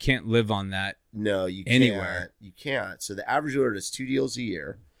P.S. So- you can't live on that. No, you Anywhere. can't. You can't. So the average realtor does 2 deals a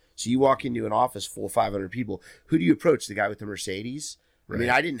year. So you walk into an office full of 500 people. Who do you approach? The guy with the Mercedes? I mean,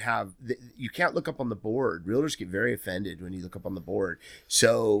 I didn't have. You can't look up on the board. Realtors get very offended when you look up on the board.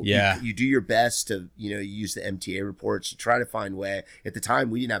 So you do your best to you use the MTA reports. You try to find way. At the time,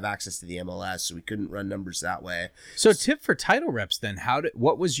 we didn't have access to the MLS, so we couldn't run numbers that way. So tip for title reps then,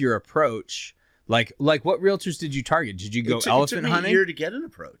 what was your approach? Like what realtors did you target? Did you go elephant it took me hunting? a year to get an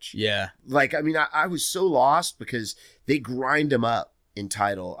approach. Yeah. Like, I mean, I was so lost because they grind them up in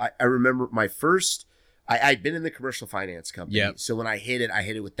title. I remember my first, I'd been in the commercial finance company. Yep. So when I hit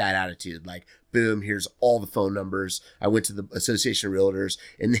it with that attitude, like, boom, here's all the phone numbers. I went to the Association of Realtors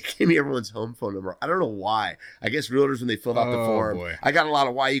and they gave me everyone's home phone number. I don't know why. I guess realtors, when they filled out the form, boy. I got a lot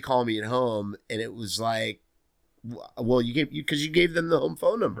of, why you call me at home? And it was like, well, because you gave them the home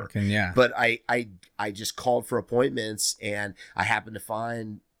phone number. Yeah. But I just called for appointments and I happened to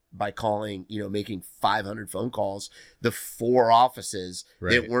find, by calling, making 500 phone calls, the 4 offices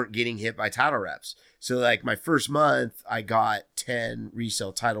that weren't getting hit by title reps. So like my first month, I got 10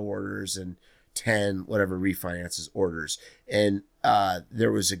 resale title orders and 10 whatever refinances orders. And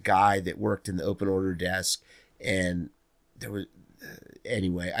there was a guy that worked in the open order desk, and there was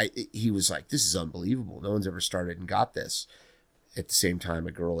he was like, this is unbelievable. No one's ever started and got this. At the same time,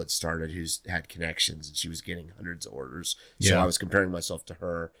 a girl had started who's had connections and she was getting hundreds of orders. So I was comparing myself to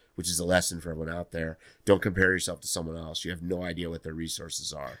her, which is a lesson for everyone out there. Don't compare yourself to someone else. You have no idea what their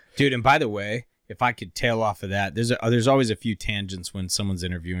resources are. Dude, and by the way, if I could tail off of that, there's always a few tangents when someone's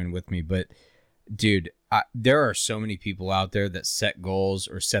interviewing with me, but dude, there are so many people out there that set goals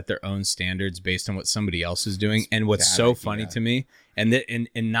or set their own standards based on what somebody else is doing. And what's so funny to me, and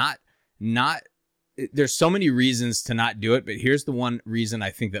not there's so many reasons to not do it, but here's the one reason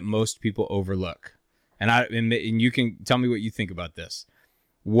I think that most people overlook. And you can tell me what you think about this.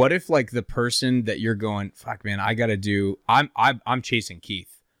 What if like the person that you're going, fuck man, I gotta do, I'm chasing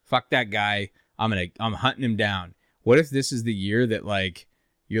Keith. Fuck that guy. I'm hunting him down. What if this is the year that like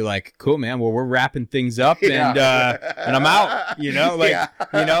you're like, cool man, well we're wrapping things up and I'm out, and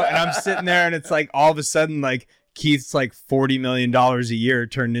I'm sitting there and it's like all of a sudden like Keith's like $40 million a year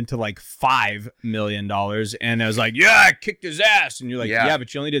turned into like $5 million. And I was like, yeah, I kicked his ass. And you're like, yeah,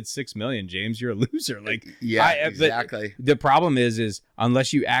 but you only did 6 million, James. You're a loser. Like, Exactly. The problem is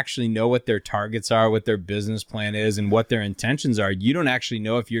unless you actually know what their targets are, what their business plan is, and what their intentions are, you don't actually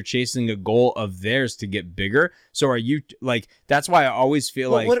know if you're chasing a goal of theirs to get bigger. So are you like, that's why I always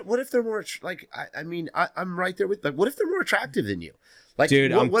feel what if they're more like, I'm right there with, like, what if they're more attractive than you? Like,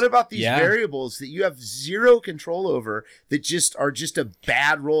 dude, what about these variables that you have zero control over that just are just a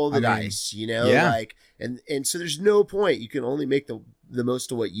bad roll of the dice, Like, and so there's no point. You can only make the the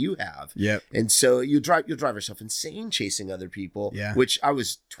most of what you have. Yep. And so you'll drive yourself insane chasing other people. Yeah. Which I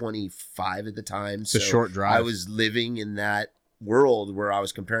was 25 at the time. It's a short drive. I was living in that world where I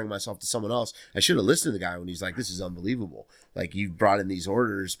was comparing myself to someone else. I should have listened to the guy when he's like, "This is unbelievable. Like, you brought in these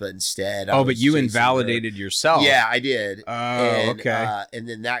orders, but instead." But you invalidated yourself. Yeah, I did. Okay. And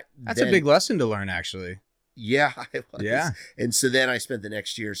then that's a big lesson to learn, actually. Yeah, it was. Yeah. And so then I spent the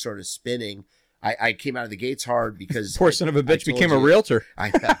next year sort of spinning. I came out of the gates hard because poor son of a bitch became a realtor. I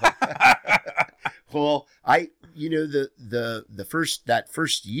know. Well, that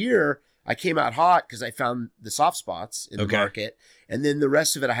first year I came out hot because I found the soft spots in the market, and then the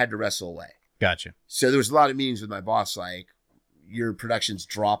rest of it I had to wrestle away. Gotcha. So there was a lot of meetings with my boss, like, your production's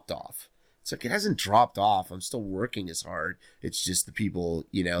dropped off. It's like, it hasn't dropped off. I'm still working as hard. It's just the people,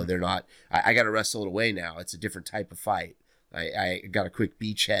 they're not. I got to wrestle it away now. It's a different type of fight. I got a quick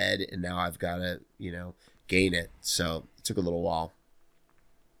beachhead, and now I've got to, gain it. So it took a little while.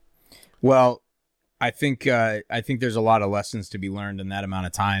 Well, I think there's a lot of lessons to be learned in that amount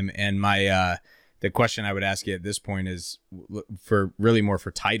of time. And the question I would ask you at this point is for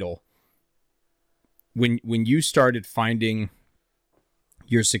title. When you started finding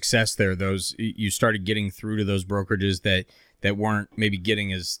your success there, you started getting through to those brokerages that weren't maybe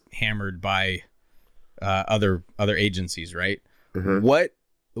getting as hammered by other agencies, right? Mm-hmm.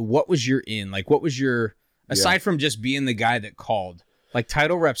 What was your aside from just being the guy that called, like,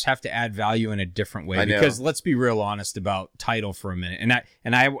 title reps have to add value in a different way, because let's be real honest about title for a minute.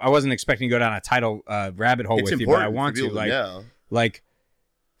 And I wasn't expecting to go down a title rabbit hole with you, but I want to like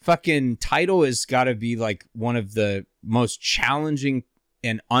fucking title has got to be like one of the most challenging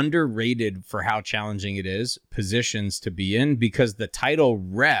and underrated for how challenging it is positions to be in, because the title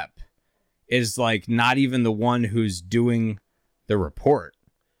rep is like not even the one who's doing the report,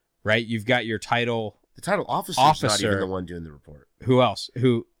 right? You've got your title. The title officer, not even the one doing the report. Who else?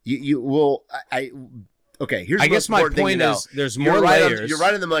 Who okay, here's I guess my point is there's more layers. You're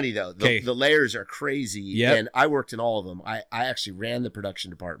right on the money, though. The layers are crazy, and I worked in all of them. I actually ran the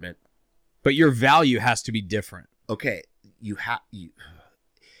production department. But your value has to be different. Okay,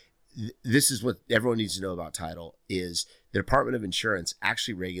 this is what everyone needs to know about title is the Department of Insurance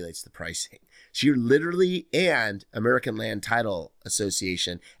actually regulates the pricing. So you're literally, and American Land Title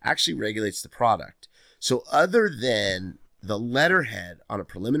Association actually regulates the product. So other than the letterhead on a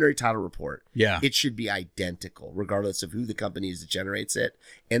preliminary title report, it should be identical regardless of who the company is that generates it,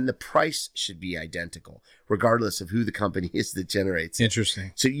 and the price should be identical regardless of who the company is that generates it.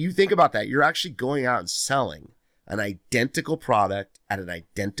 Interesting. So you think about that, you're actually going out and selling an identical product at an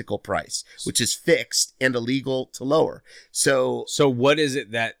identical price, which is fixed and illegal to lower. So what is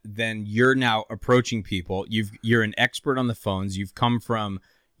it that then you're now approaching people? You're an expert on the phones. You've come from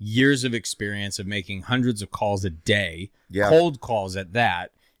years of experience of making hundreds of calls a day, cold calls at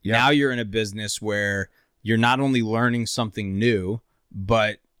that. Now you're in a business where you're not only learning something new,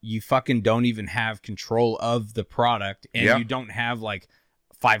 but you fucking don't even have control of the product, and you don't have like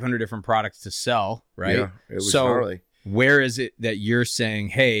 500 different products to sell, right? Yeah, it was gnarly. Where is it that you're saying,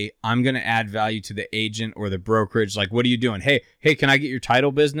 hey, I'm going to add value to the agent or the brokerage? Like, what are you doing? Hey, can I get your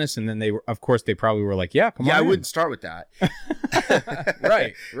title business? And then they probably were like, come on. Yeah, I wouldn't start with that.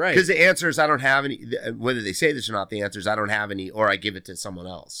 Right. Because the answer is I don't have any, whether they say this or not, the answer is I don't have any, or I give it to someone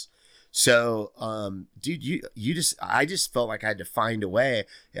else. So, dude, I just felt like I had to find a way.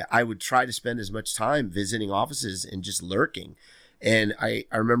 I would try to spend as much time visiting offices and just lurking. And I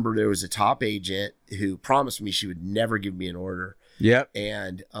remember there was a top agent who promised me she would never give me an order. Yep.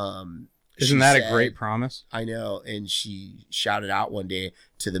 And isn't that a great promise? I know. And she shouted out one day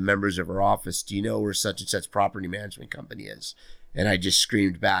to the members of her office, "Do you know where such and such property management company is?" And I just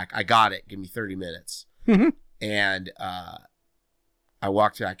screamed back, "I got it. Give me 30 minutes." Mm-hmm. And I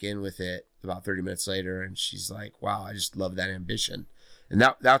walked back in with it about 30 minutes later, and she's like, "Wow, I just love that ambition." And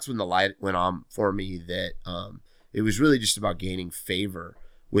that's when the light went on for me that it was really just about gaining favor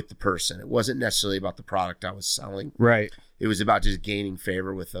with the person. It wasn't necessarily about the product I was selling. Right. It was about just gaining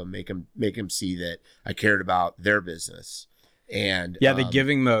favor with them, make them see that I cared about their business. And the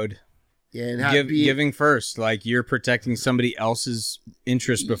giving mode. Yeah, and giving first, like you're protecting somebody else's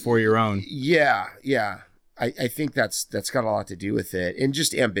interest before your own. Yeah. I think that's got a lot to do with it, and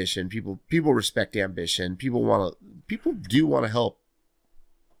just ambition. People respect ambition. People do want to help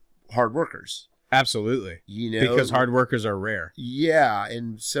hard workers. Absolutely. Because hard workers are rare. Yeah.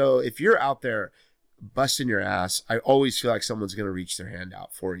 And so if you're out there busting your ass, I always feel like someone's going to reach their hand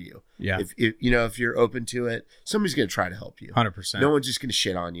out for you. Yeah. If you're open to it, somebody's going to try to help you. 100%. No one's just going to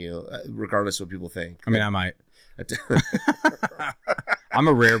shit on you, regardless of what people think. I mean, I might. I'm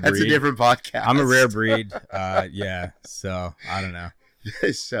a rare breed. That's a different podcast. I'm a rare breed. So I don't know.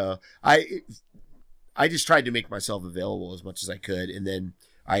 So I just tried to make myself available as much as I could. And then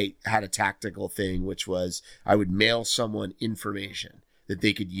I had a tactical thing, which was I would mail someone information that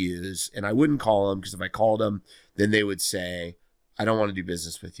they could use. And I wouldn't call them, because if I called them, then they would say, I don't want to do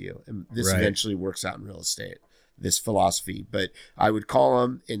business with you. And this eventually works out in real estate, this philosophy. But I would call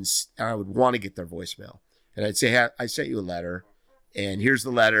them and I would want to get their voicemail. And I'd say, hey, I sent you a letter, and here's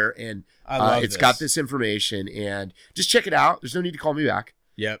the letter. And it's got this information, and just check it out. There's no need to call me back.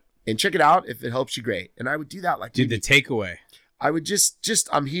 Yep. And check it out. If it helps you, great. And I would do that. Like, dude, the takeaway. I would just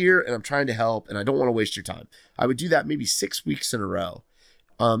I'm here and I'm trying to help, and I don't want to waste your time. I would do that maybe 6 weeks in a row.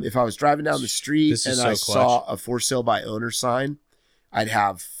 If I was driving down the street and I saw a for sale by owner sign, I'd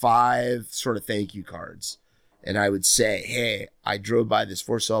have 5 sort of thank you cards. And I would say, hey, I drove by this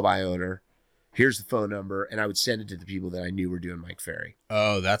for sale by owner. Here's the phone number. And I would send it to the people that I knew were doing Mike Ferry.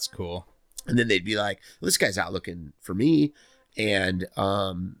 Oh, that's cool. And then they'd be like, well, this guy's out looking for me. And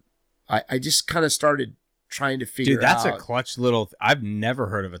I just kind of started trying to figure out. Dude, that's a clutch little. I've never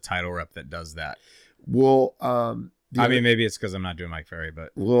heard of a title rep that does that. Well, I mean, maybe it's because I'm not doing Mike Ferry,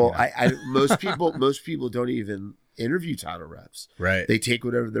 but well, you know. most people don't even interview title reps. Right. They take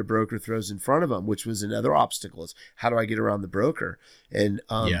whatever their broker throws in front of them, which was another obstacle. Is how do I get around the broker? And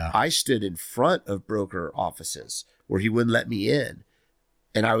I stood in front of broker offices where he wouldn't let me in.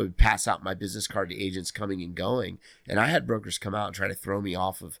 And I would pass out my business card to agents coming and going. And I had brokers come out and try to throw me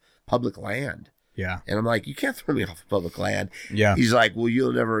off of public land. Yeah. And I'm like, you can't throw me off of public land. Yeah. He's like, well,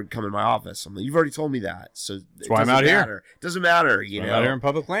 you'll never come in my office. I'm like, you've already told me that. So that's why I'm out here. It doesn't matter. You know, I'm out here in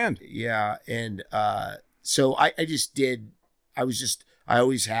public land. Yeah. And so I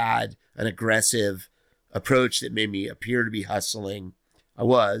always had an aggressive approach that made me appear to be hustling. I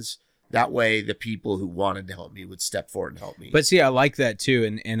was. That way, the people who wanted to help me would step forward and help me. But see, I like that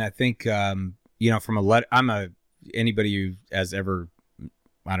too, and I think you know, from anybody who has ever,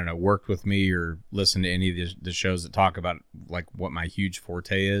 I don't know, worked with me or listened to any of the shows that talk about like what my huge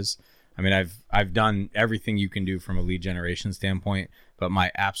forte is. I mean, I've done everything you can do from a lead generation standpoint, but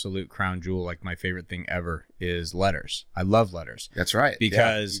my absolute crown jewel, like my favorite thing ever, is letters. I love letters. That's right.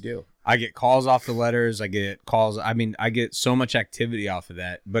 Because you do. I get calls off the letters. I get calls. I mean, I get so much activity off of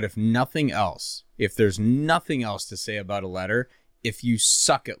that. But if there's nothing else to say about a letter, if you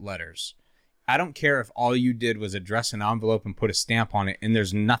suck at letters, I don't care if all you did was address an envelope and put a stamp on it and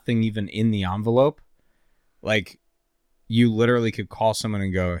there's nothing even in the envelope. Like, you literally could call someone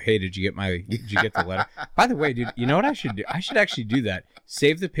and go, hey, did you get the letter? By the way, dude, you know what I should do? I should actually do that.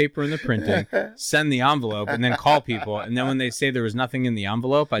 Save the paper and the printing, send the envelope, and then call people. And then when they say there was nothing in the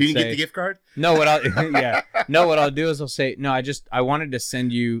envelope, I'd say, you didn't get the gift card? No, what I'll do is I'll say, no, I wanted to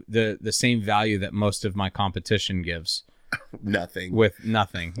send you the same value that most of my competition gives. Nothing. With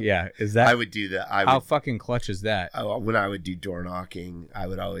nothing. Yeah. Is that? I would do that. How fucking clutch is that? When I would do door knocking, I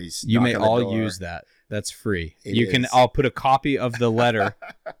would always. You may all use that. That's free. It I'll put a copy of the letter.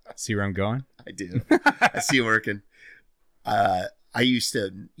 See where I'm going? I do. I see you working. I used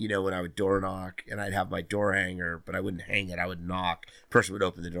to, you know, when I would door knock and I'd have my door hanger, but I wouldn't hang it. I would knock. Person would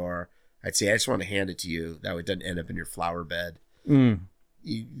open the door. I'd say, I just want to hand it to you. That way it doesn't end up in your flower bed.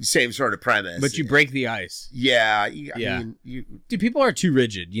 Same sort of premise. But you break the ice. Yeah. I mean, dude, people are too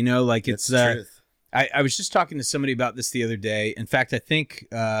rigid. You know, like it's the truth. I was just talking to somebody about this the other day. In fact, I think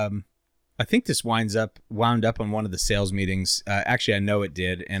this wound up on one of the sales meetings. Actually, I know it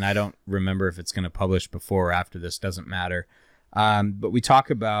did, and I don't remember if it's going to publish before or after this. Doesn't matter. But we talk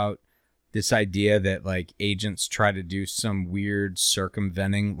about this idea that like agents try to do some weird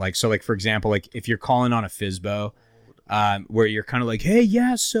circumventing. Like, so like, for example, like if you're calling on a FSBO, where you're kind of like, hey,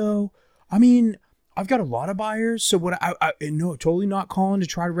 yeah, so, I mean, I've got a lot of buyers. So what no, totally not calling to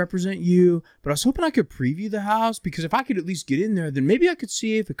try to represent you, but I was hoping I could preview the house, because if I could at least get in there, then maybe I could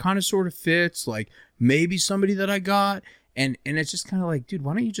see if it kind of sort of fits, like maybe somebody that I got. And it's just kind of like, dude,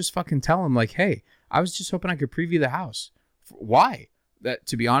 why don't you just fucking tell them like, hey, I was just hoping I could preview the house. Why? That,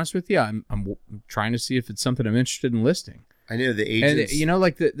 to be honest with you, I'm trying to see if it's something I'm interested in listing. I know the agents, and you know,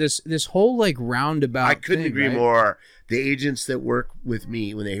 like this whole like roundabout. I couldn't agree more. The agents that work with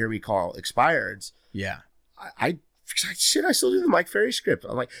me, when they hear me call expireds, yeah, I still do the Mike Ferry script.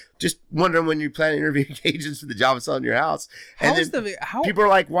 I'm like, just wondering when you plan interviewing agents for the job of selling your house. And people are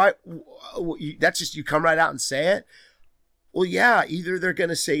like, why? That's just, you come right out and say it. Well, yeah, either they're going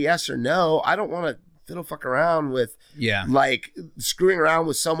to say yes or no. I don't want to fiddle fuck around with, like screwing around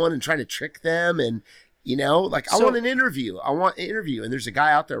with someone and trying to trick them. And, you know, like, I want an interview. And there's a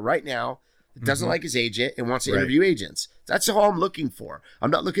guy out there right now that doesn't like his agent and wants to interview agents. That's all I'm looking for.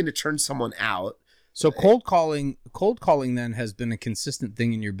 I'm not looking to turn someone out. So cold calling then has been a consistent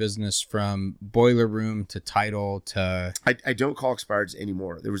thing in your business from boiler room to title to. I don't call expireds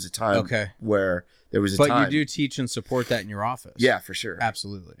anymore. There was a time where there was a but time. You do teach and support that in your office. Yeah, for sure.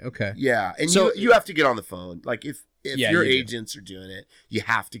 Absolutely. Okay. Yeah, and so you have to get on the phone. Like if your you agents are doing it, you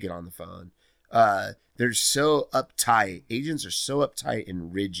have to get on the phone. They're so uptight. Agents are so uptight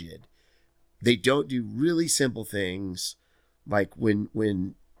and rigid. They don't do really simple things, like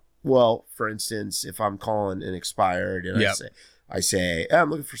well, for instance, if I'm calling an expired and I say, hey, I'm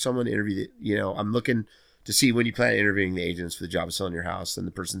looking for someone to interview. I'm looking to see when you plan on interviewing the agents for the job of selling your house, and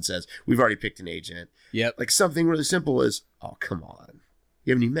the person says, we've already picked an agent. Yep. Like something really simple is, oh, come on,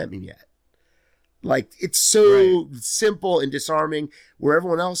 you haven't even met me yet. Like it's so simple and disarming, where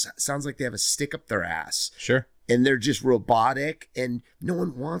everyone else sounds like they have a stick up their ass. Sure. And they're just robotic, and no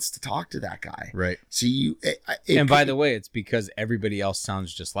one wants to talk to that guy. Right. So and by the way, it's because everybody else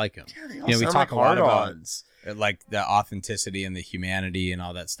sounds just like him. Yeah, they all sound we talk like a lot hard-ons. about like the authenticity and the humanity and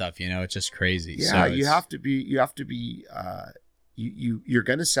all that stuff. It's just crazy. Yeah, so you have to be. You're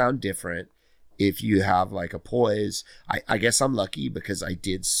gonna sound different if you have like a poise. I guess I'm lucky because I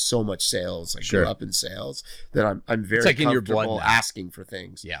did so much sales. I grew up in sales that I'm very like in your blood comfortable now. asking for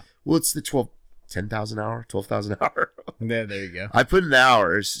things. Yeah. Well, it's the 10,000 hour, 12,000 hour. There you go. I put in the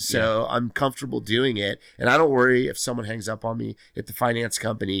hours, so I'm comfortable doing it. And I don't worry if someone hangs up on me at the finance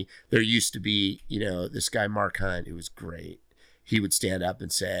company. There used to be, this guy, Mark Hunt, who was great. He would stand up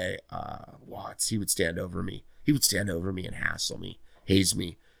and say, Watts, he would stand over me. He would stand over me and hassle me, haze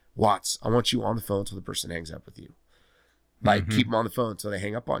me. Watts, I want you on the phone until the person hangs up with you. Like, keep them on the phone until they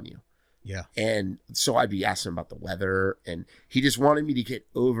hang up on you. Yeah. And so I'd be asking about the weather, and he just wanted me to get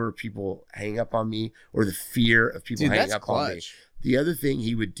over people hanging up on me or the fear of people hanging up on me. The other thing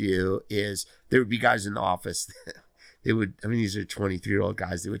he would do is there would be guys in the office. These are 23-year-old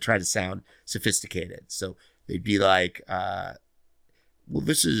guys. They would try to sound sophisticated. So they'd be like, well,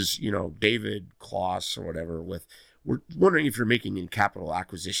 this is, David Kloss or whatever we're wondering if you're making any capital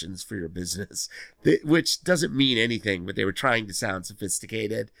acquisitions for your business, which doesn't mean anything, but they were trying to sound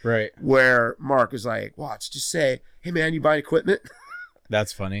sophisticated. Right. Where Mark was like, watch, just say, hey, man, you buying equipment?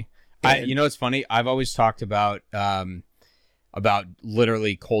 That's funny. It's funny. I've always talked about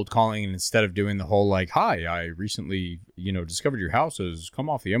literally cold calling, and instead of doing the whole like, hi, I recently, discovered your house has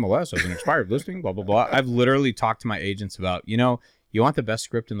come off the MLS as an expired listing, blah, blah, blah. I've literally talked to my agents about, you want the best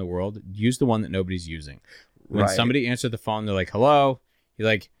script in the world, use the one that nobody's using. When somebody answered the phone, they're like, hello. You're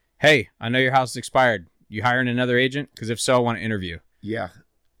like, hey, I know your house is expired. You hiring another agent? Because if so, I want to interview. Yeah.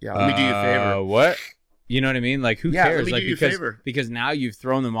 Yeah. Let me do you a favor. What? You know what I mean? Like, who cares? Let me do you a favor. Because now you've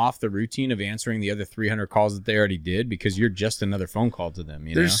thrown them off the routine of answering the other 300 calls that they already did because you're just another phone call to them.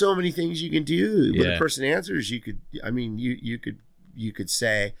 There's so many things you can do. When a person answers, you could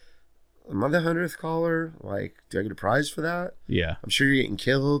say, am I the 100th caller? Like, do I get a prize for that? Yeah. I'm sure you're getting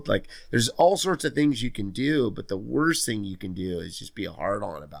killed. Like, there's all sorts of things you can do, but the worst thing you can do is just be a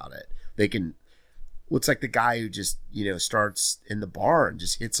hard-on about it. It's like the guy who just, starts in the bar and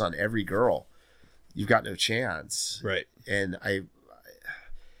just hits on every girl. You've got no chance. Right. And I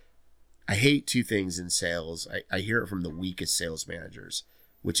hate two things in sales. I hear it from the weakest sales managers,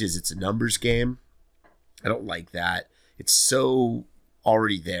 which is it's a numbers game. I don't like that. It's so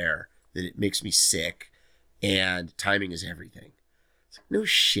already there that it makes me sick, and timing is everything. It's like, no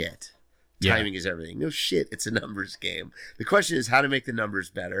shit. Timing is everything. No shit. It's a numbers game. The question is how to make the numbers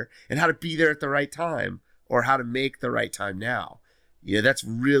better and how to be there at the right time, or how to make the right time now. That's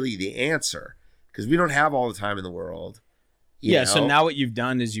really the answer, because we don't have all the time in the world. So now what you've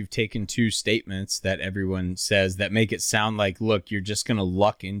done is you've taken two statements that everyone says that make it sound like, look, you're just going to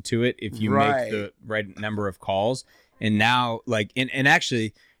luck into it if you make the right number of calls. And now, like, and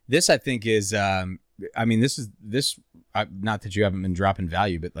actually, this I think is, not that you haven't been dropping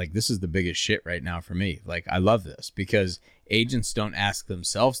value, but like this is the biggest shit right now for me. Like, I love this because agents don't ask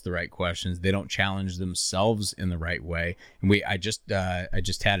themselves the right questions. They don't challenge themselves in the right way. And I just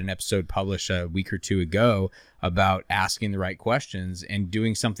had an episode published a week or two ago about asking the right questions and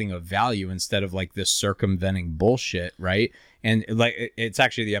doing something of value instead of like this circumventing bullshit, right? And like it's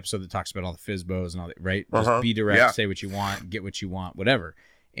actually the episode that talks about all the FSBOs and all that, right? Just be direct, say what you want, get what you want, whatever.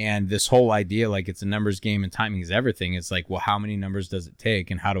 And this whole idea, like it's a numbers game and timing is everything. It's like, well, how many numbers does it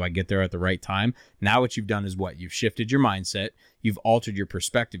take and how do I get there at the right time? Now what you've done is what? You've shifted your mindset. You've altered your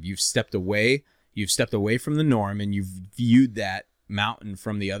perspective. You've stepped away from the norm, and you've viewed that mountain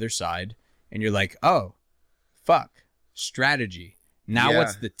from the other side. And you're like, oh, fuck, strategy. Now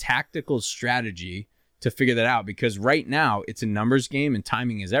what's the tactical strategy to figure that out? Because right now it's a numbers game and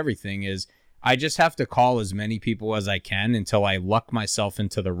timing is everything. I just have to call as many people as I can until I luck myself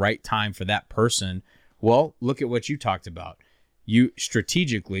into the right time for that person. Well, look at what you talked about. You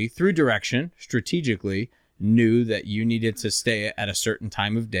strategically, through direction, knew that you needed to stay at a certain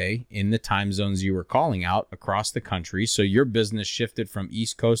time of day in the time zones you were calling out across the country. So your business shifted from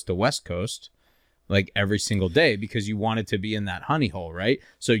East Coast to West Coast like every single day because you wanted to be in that honey hole, right?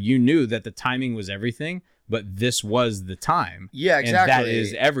 So you knew that the timing was everything, but this was the time. Yeah, exactly. And that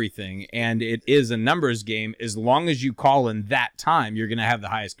is everything. And it is a numbers game. As long as you call in that time, you're going to have the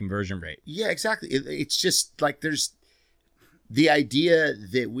highest conversion rate. Yeah, exactly. It's just like there's the idea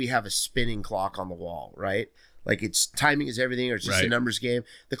that we have a spinning clock on the wall, right? Like it's timing is everything, or it's just a numbers game.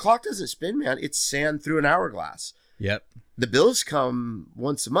 The clock doesn't spin, man. It's sand through an hourglass. Yep. The bills come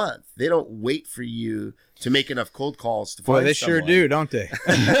once a month. They don't wait for you to make enough cold calls to find Well, they someone. sure do, don't they?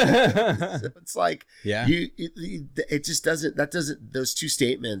 So it's like, yeah. It just doesn't, those two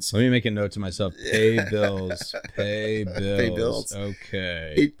statements. Let me make a note to myself. Pay bills. Pay bills. Pay bills.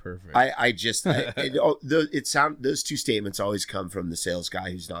 Okay. Perfect. Those two statements always come from the sales guy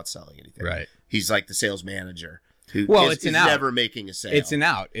who's not selling anything. Right. He's like the sales manager. It's an out. Never making a sale. It's an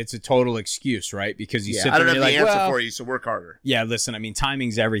out. It's a total excuse, right? Because you sit there I don't and have you're the like, answer for you, so work harder. Yeah, listen, I mean,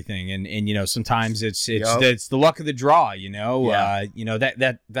 timing's everything, and you know, sometimes it's the luck of the draw, you know. Yeah.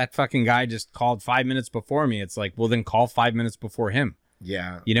 That fucking guy just called 5 minutes before me. It's like, well, then call 5 minutes before him.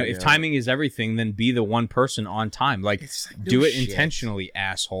 Yeah. You know, if timing is everything, then be the one person on time. Like do it intentionally,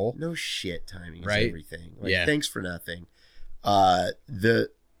 asshole. No shit, timing is everything. Like, thanks for nothing.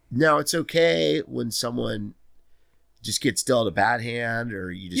 Now it's okay when someone just gets dealt a bad hand, or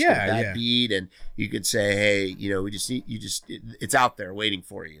you just get a bad beat, and you could say, hey, you know, it's out there waiting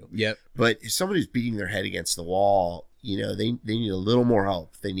for you. Yep. But if somebody's beating their head against the wall, you know, they need a little more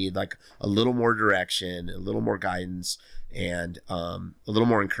help. They need like a little more direction, a little more guidance, and a little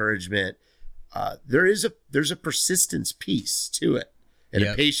more encouragement. There's a persistence piece to it, and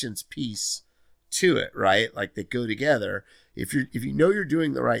a patience piece to it, right? Like they go together. If you know you're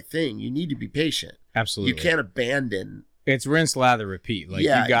doing the right thing, you need to be patient. Absolutely. You can't abandon. It's rinse, lather, repeat. Like you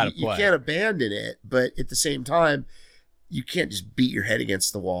got to play. You can't abandon it, but at the same time, you can't just beat your head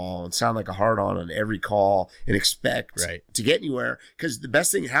against the wall and sound like a hard-on every call and expect to get anywhere. Because the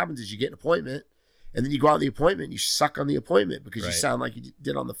best thing that happens is you get an appointment, and then you go out on the appointment and you suck on the appointment because you sound like you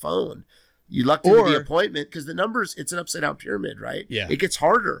did on the phone. You lucked into the appointment because the numbers, it's an upside-down pyramid, right? Yeah. It gets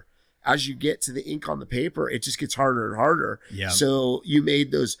harder. As you get to the ink on the paper, it just gets harder and harder. Yeah. So you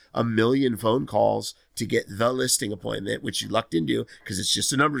made those 1 million phone calls to get the listing appointment, which you lucked into because it's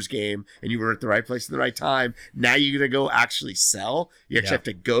just a numbers game and you were at the right place at the right time. Now you're going to go actually sell. You actually have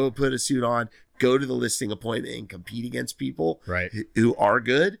to go put a suit on, go to the listing appointment and compete against people who are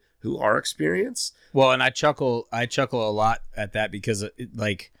good, who are experienced. Well, and I chuckle a lot at that because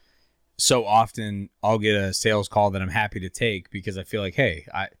like so often I'll get a sales call that I'm happy to take because I feel like, hey,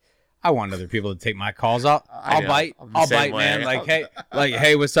 I want other people to take my calls. I'll bite, man. Like,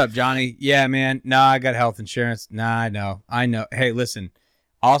 hey, what's up, Johnny? Yeah, man. No, I got health insurance. Nah, I know. Hey, listen,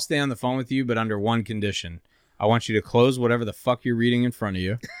 I'll stay on the phone with you, but under one condition. I want you to close whatever the fuck you're reading in front of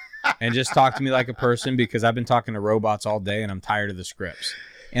you and just talk to me like a person because I've been talking to robots all day and I'm tired of the scripts.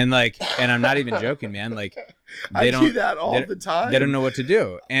 And I'm not even joking, man. Like I do that all the time. They don't know what to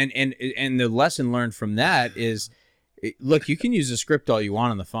do. And the lesson learned from that is, look, you can use a script all you want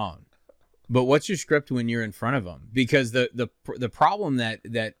on the phone. But what's your script when you're in front of them? Because the problem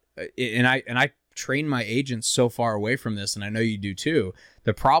that I train my agents so far away from this, and I know you do too.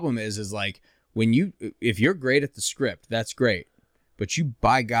 The problem is like if you're great at the script, that's great. But you,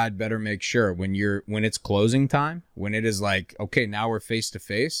 by God, better make sure when it's closing time, when it is like, okay, now we're face to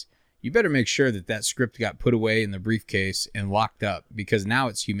face, you better make sure that script got put away in the briefcase and locked up because now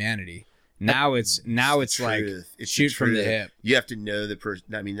it's humanity. Now it's like shoot from the hip. You have to know the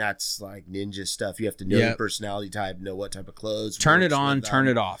person. I mean, that's like ninja stuff. You have to know the personality type, know what type of clothes. Turn it on, turn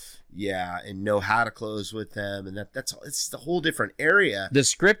it off. Yeah, and know how to close with them, and it's the whole different area. The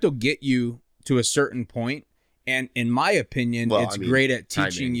script will get you to a certain point, and in my opinion, it's great at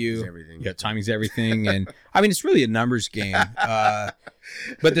teaching you. Yeah, timing's everything, and I mean it's really a numbers game.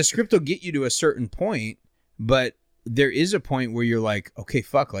 But the script will get you to a certain point, but there is a point where you're like, okay,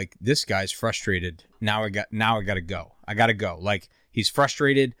 fuck, like this guy's frustrated. Now I gotta go. I gotta go. Like he's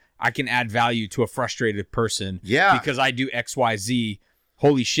frustrated. I can add value to a frustrated person. Yeah. Because I do X, Y, Z.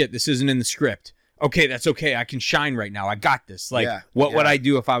 Holy shit, this isn't in the script. Okay, that's okay. I can shine right now. I got this. Like, what would I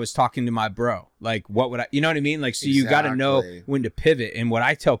do if I was talking to my bro? Like, what would I, you know what I mean? Like, so you got to know when to pivot. And what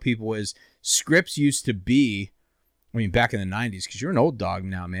I tell people is scripts used to be, I mean, back in the 90s, because you're an old dog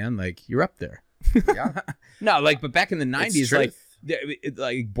now, man. Like, you're up there. Yeah. No, like, but back in the 90s,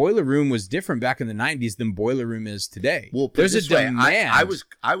 Like Boiler Room was different back in the 90s than Boiler Room is today. Well, there's a demand.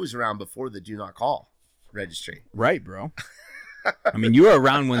 I was around before the do not call registry. Right, bro. I mean, you were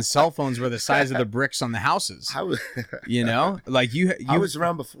around when cell phones were the size of the bricks on the houses. I was, you know, like I was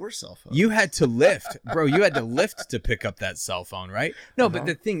around before cell phones. You had to lift, bro. You had to lift to pick up that cell phone, right? No, but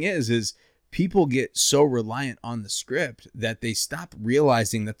the thing is people get so reliant on the script that they stop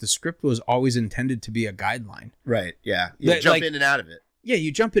realizing that the script was always intended to be a guideline. Right. Yeah. You jump in and out of it. Yeah,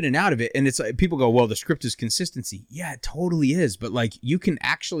 you jump in and out of it, and it's like people go, well, the script is consistency. Yeah, it totally is. But like you can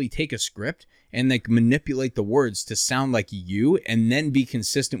actually take a script and like manipulate the words to sound like you and then be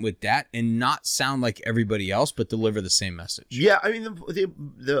consistent with that and not sound like everybody else, but deliver the same message. Yeah, I mean,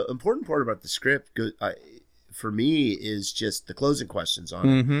 the important part about the script for me is just the closing questions on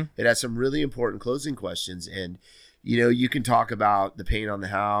it. It has some really important closing questions, and you know, you can talk about the paint on the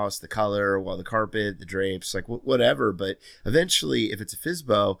house, the color, the carpet, the drapes, like whatever. But eventually, if it's a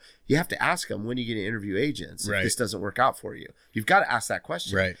FSBO, you have to ask them, when are you going to interview agents if this doesn't work out for you? You've got to ask that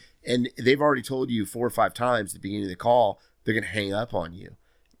question. Right. And they've already told you 4 or 5 times at the beginning of the call, they're going to hang up on you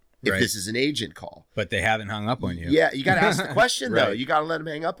if this is an agent call. But they haven't hung up on you. Yeah, you got to ask the question, though. You got to let them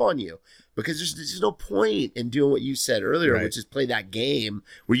hang up on you. Because there's no point in doing what you said earlier, which is play that game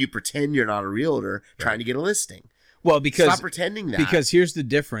where you pretend you're not a realtor trying to get a listing. Well, because stop pretending that. Because here's the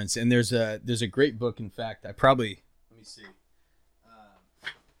difference, and there's a great book. In fact, let me see.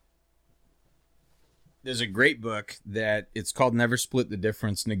 There's a great book that it's called "Never Split the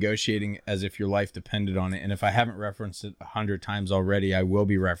Difference: Negotiating as if Your Life Depended on It." And if I haven't referenced it 100 times already, I will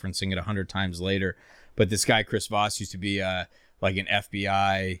be referencing it 100 times later. But this guy Chris Voss used to be like an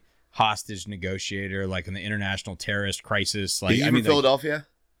FBI hostage negotiator, like in the international terrorist crisis. Like, Is he from Philadelphia?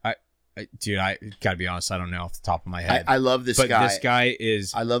 Dude, I gotta be honest, I don't know off the top of my head. I love this guy. But this guy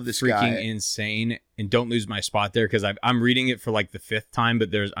is freaking insane. And don't lose my spot there, because I'm reading it for like the 5th time, but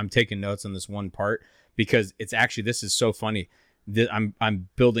I'm taking notes on this one part because it's actually, this is so funny. I'm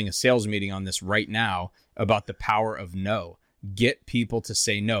building a sales meeting on this right now about the power of no. Get people to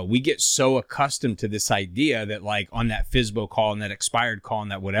say no. We get so accustomed to this idea that like on that FSBO call and that expired call and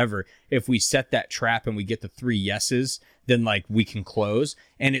that whatever, if we set that trap and we get the 3 yeses, then like we can close.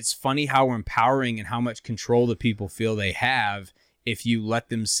 And it's funny how empowering and how much control the people feel they have if you let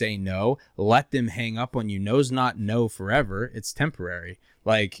them say no, let them hang up on you. No's not no forever. It's temporary.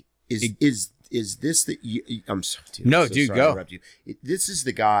 Like is this the? I'm sorry. Dude, no, I'm so dude, sorry go. To interrupt you. This is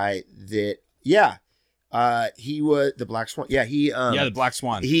the guy that he was the Black Swan. Yeah, the Black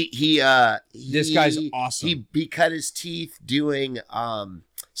Swan. This guy's awesome. He cut his teeth doing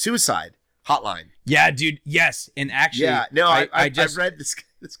suicide hotline. Yeah, dude. Yes, and actually, I've read this.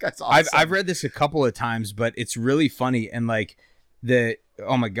 This guy's awesome. I've read this a couple of times, but it's really funny and like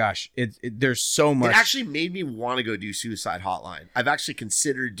oh my gosh, there's so much. It actually made me want to go do suicide hotline. I've actually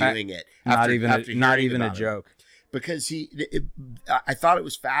considered doing it. Not even a joke. Because I thought it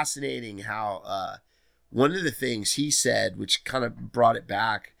was fascinating how one of the things he said, which kind of brought it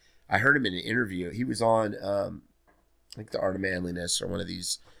back. I heard him in an interview. He was on, I think The Art of Manliness or one of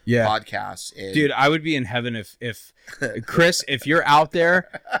these podcasts. And dude, I would be in heaven if Chris, if you're out there,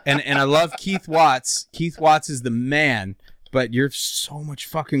 and I love Keith Watts. Keith Watts is the man, but you're so much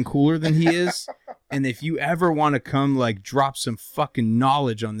fucking cooler than he is. And if you ever want to come like drop some fucking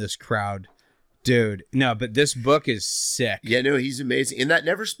knowledge on this crowd, dude, no, but this book is sick. Yeah, no, he's amazing. And that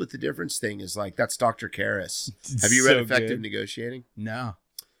Never Split the Difference thing is like, that's Dr. Karras. Have you read Effective Negotiating? No.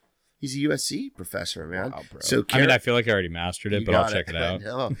 He's a USC professor, man. Wow, bro. So I feel like I already mastered it, but I'll check it out.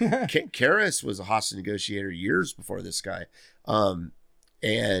 Karras was a hostage negotiator years before this guy.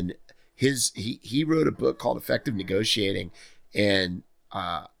 And he wrote a book called Effective Negotiating. And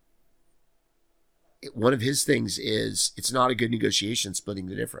one of his things is it's not a good negotiation splitting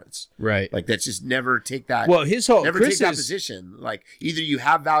the difference. Right. Like that's just never take that. Well, take that position. Like either you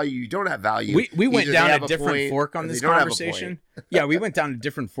have value, you don't have value. We went down a different fork on this conversation. Yeah, we went down a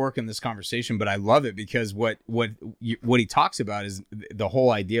different fork in this conversation, but I love it because what he talks about is the whole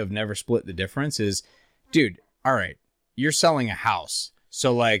idea of never split the difference is, dude, all right, you're selling a house.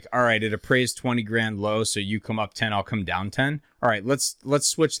 So like, all right, it appraised 20 grand low. So you come up 10, I'll come down 10. All right, let's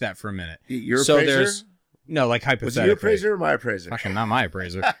switch that for a minute. Your appraiser? No, like hypothetically. Was it your appraiser or my appraiser? Fucking not my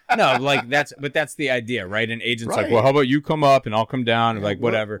appraiser. No, like that's the idea, right? An agent's like, well, how about you come up and I'll come down, and like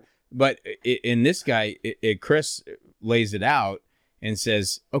whatever. But in this guy, Chris lays it out and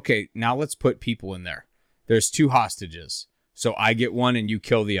says, okay, now let's put people in there. There's 2 hostages, so I get one and you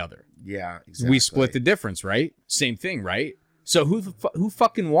kill the other. Yeah, exactly. We split the difference, right? Same thing, right? So who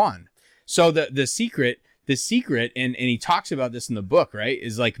fucking won? So the secret, and he talks about this in the book, right?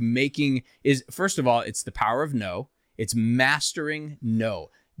 Is like first of all, it's the power of no. It's mastering no.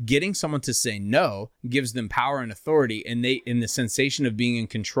 Getting someone to say no gives them power and authority, and the sensation of being in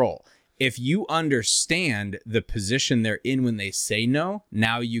control. If you understand the position they're in when they say no,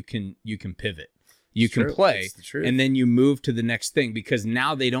 now you can pivot. You can play, and then you move to the next thing, because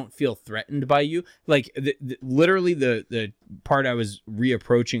now they don't feel threatened by you. Like literally the part I was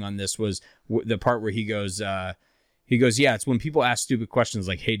reapproaching on this was the part where he goes, yeah, it's when people ask stupid questions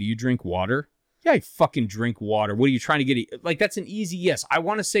like, hey, do you drink water? Yeah, I fucking drink water. What are you trying to get? Like, that's an easy yes. I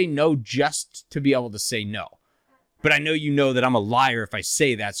want to say no just to be able to say no. But I know you know that I'm a liar if I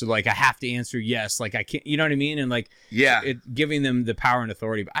say that. So, like, I have to answer yes. Like, I can't, you know what I mean? And, like, giving them the power and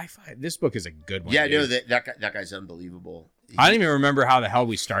authority. But I find this book is a good one. Yeah, no, that guy's unbelievable. I don't even remember how the hell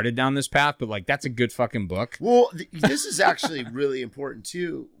we started down this path, but, like, that's a good fucking book. Well, this is actually really important,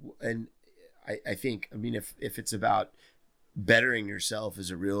 too. And I think, I mean, if it's about bettering yourself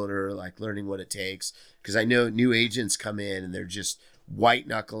as a realtor, like learning what it takes, because I know new agents come in and they're just white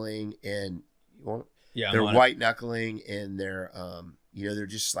knuckling and they're white knuckling and they're they're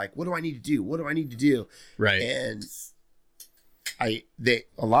just like, what do I need to do? What do I need to do? Right. And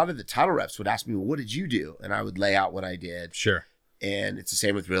a lot of the title reps would ask me, well, what did you do? And I would lay out what I did. Sure. And it's the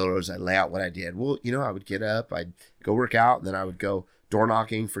same with realtors. I lay out what I did. Well, I would get up, I'd go work out, and then I would go door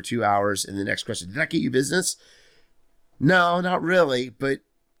knocking for 2 hours. And the next question, did I get you business? No, not really, but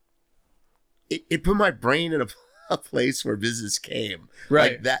it put my brain in a place where business came.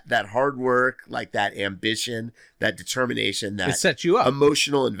 Right. Like that hard work, like that ambition, that determination, that it sets you up.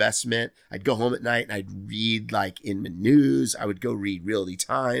 Emotional investment. I'd go home at night and I'd read like Inman News. I would go read Realty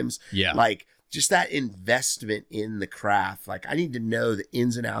Times. Yeah. Like just that investment in the craft. Like I need to know the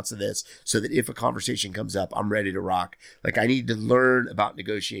ins and outs of this so that if a conversation comes up, I'm ready to rock. Like I need to learn about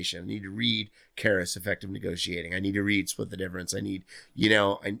negotiation. I need to read Karras Effective Negotiating. I need to read Split the Difference. I need,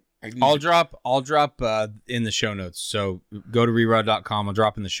 I'll drop in the show notes. So go to rerod.com. I'll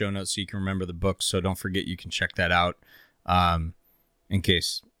drop in the show notes so you can remember the book. So don't forget, you can check that out. In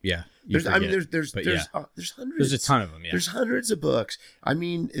case, there's hundreds. There's a ton of them. Yeah. There's hundreds of books. I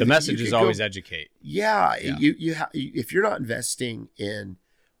mean, the message is always educate. Yeah. If you're not investing in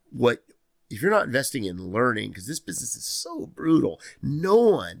learning, because this business is so brutal,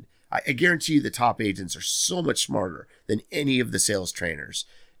 I guarantee you the top agents are so much smarter than any of the sales trainers.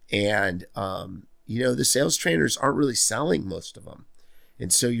 And, the sales trainers aren't really selling most of them.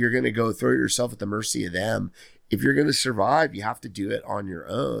 And so you're going to go throw yourself at the mercy of them. If you're going to survive, you have to do it on your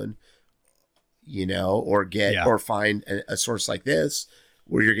own, or find a source like this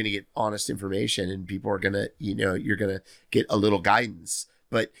where you're going to get honest information and people are going to, you're going to get a little guidance.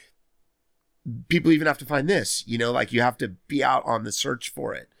 But people even have to find this, like you have to be out on the search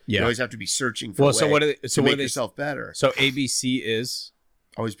for it. Yeah. You always have to be searching for to make yourself better. So ABC is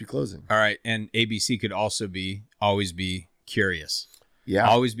always be closing. All right. And ABC could also be always be curious. Yeah.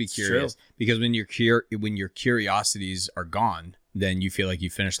 Always be curious. Because when your curiosities are gone, then you feel like you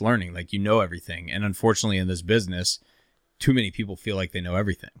finished learning, like you know everything. And unfortunately in this business, too many people feel like they know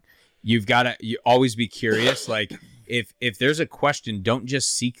everything. You always be curious. Like if there's a question, don't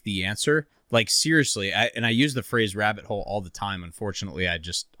just seek the answer. Like seriously, I use the phrase rabbit hole all the time. Unfortunately, I'm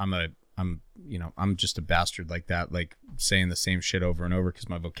just a bastard like that, like saying the same shit over and over because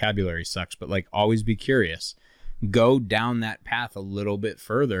my vocabulary sucks. But like, always be curious. Go down that path a little bit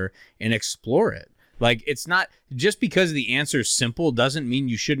further and explore it. Like, it's not just because the answer is simple doesn't mean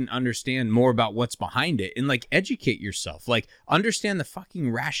you shouldn't understand more about what's behind it, and like educate yourself. Like, understand the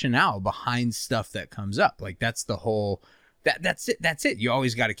fucking rationale behind stuff that comes up. Like, that's the whole. That's it. You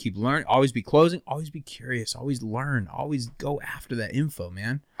always got to keep learning. Always be closing. Always be curious. Always learn. Always go after that info,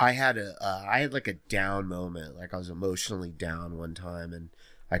 man. I had like a down moment. Like I was emotionally down one time, and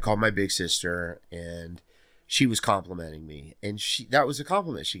I called my big sister, and she was complimenting me, and that was a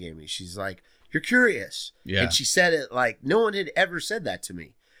compliment she gave me. She's like, "You're curious." Yeah. And she said it like no one had ever said that to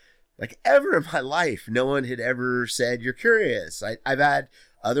me. Like ever in my life, no one had ever said you're curious. I've had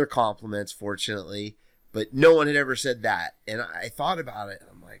other compliments, fortunately. But no one had ever said that. And I thought about it. And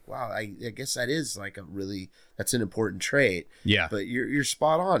I'm like, wow, I guess that is like that's an important trait. Yeah. But you're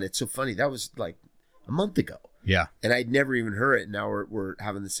spot on. It's so funny. That was like a month ago. Yeah. And I'd never even heard it. And now we're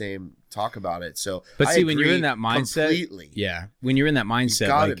having the same talk about it. So, but see, when you're in that mindset, completely. Yeah. When you're in that mindset,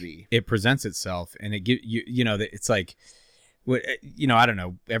 gotta like, be. It presents itself, and it gives it's like, I don't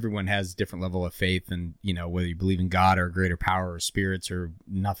know. Everyone has a different level of faith, and whether you believe in God or a greater power or spirits or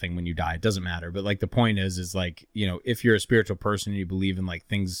nothing when you die, it doesn't matter. But like the point is like, if you're a spiritual person and you believe in like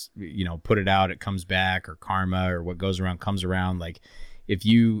things, put it out, it comes back, or karma, or what goes around comes around. Like if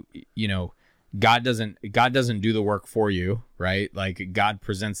God doesn't do the work for you, right? Like God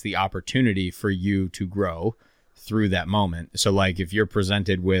presents the opportunity for you to grow. through that moment. So like if you're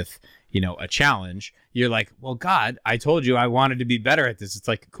presented with, a challenge, you're like, well, God, I told you I wanted to be better at this. It's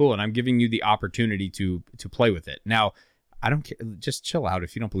like, cool. And I'm giving you the opportunity to play with it. Now, I don't care. Just chill out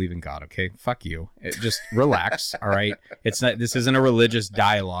if you don't believe in God. Okay. Fuck you. Just relax. All right. This isn't a religious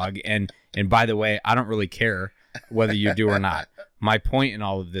dialogue. And by the way, I don't really care whether you do or not. My point in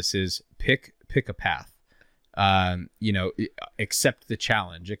all of this is pick a path. Accept the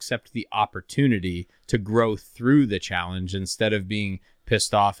challenge, accept the opportunity to grow through the challenge instead of being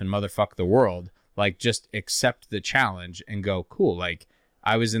pissed off and motherfuck the world. Like, just accept the challenge and go, cool. Like,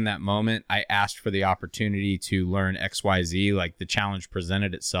 I was in that moment. I asked for the opportunity to learn XYZ. Like, the challenge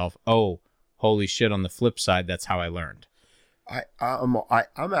presented itself. Oh, holy shit. On the flip side, that's how I learned. I'm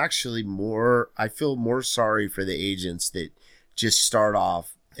actually I feel more sorry for the agents that just start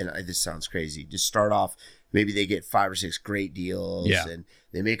off, and this sounds crazy, just start off, maybe they get 5 or 6 great deals and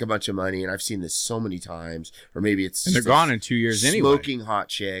they make a bunch of money. And I've seen this so many times, or maybe it's, and they're gone in 2 years anyway. Smoking hot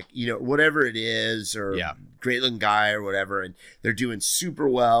chick, whatever it is, or great looking guy or whatever. And they're doing super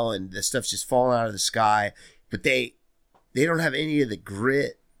well and the stuff's just falling out of the sky, but they don't have any of the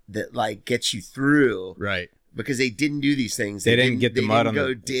grit that like gets you through. Right. Because they didn't do these things. They didn't get the mud on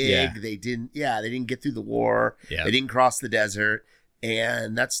the dig. Yeah. They didn't get through the war. Yeah. They didn't cross the desert.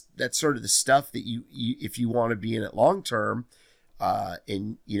 And that's sort of the stuff that you if you want to be in it long term,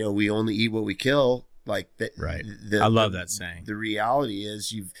 and we only eat what we kill. Like that. Right. I love that saying. The reality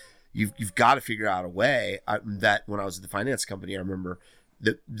is you've got to figure out a way. That when I was at the finance company, I remember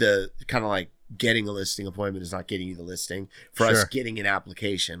the kind of like getting a listing appointment is not getting you the listing. For us, getting an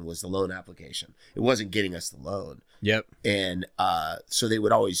application was the loan application. It wasn't getting us the loan. Yep. And so they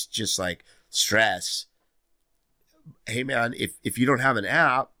would always just like stress, hey man, if you don't have an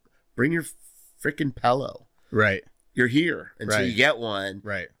app, bring your freaking pillow. Right. You're here until you get one.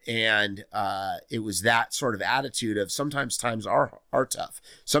 Right. And it was that sort of attitude of sometimes times are tough.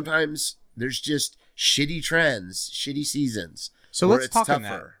 Sometimes there's just shitty trends, shitty seasons. So let's talk on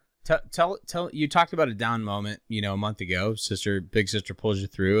that. Tell you talked about a down moment, a month ago. Big sister pulls you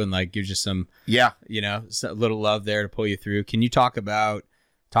through and like gives you some, a little love there to pull you through. Can you talk about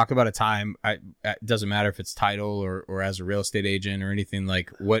a time? It doesn't matter if it's title or as a real estate agent or anything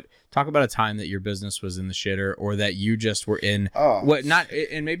like what. Talk about a time that your business was in the shitter or that you just were in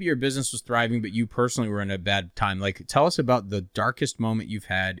and maybe your business was thriving, but you personally were in a bad time. Like, tell us about the darkest moment you've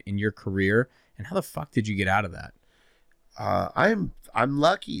had in your career and how the fuck did you get out of that? I'm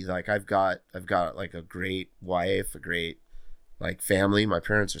lucky. Like I've got like a great wife, a great like family. My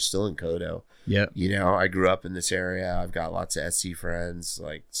parents are still in Kodo. Yeah. I grew up in this area. I've got lots of SC friends,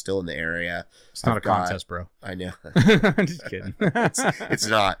 like still in the area. It's not a contest, bro. I know. I'm just kidding. it's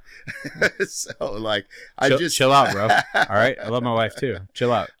not. So like, chill out, bro. All right. I love my wife too.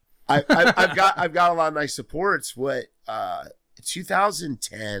 Chill out. I've got a lot of nice supports.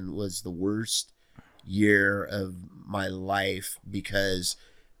 2010 was the worst year of my life because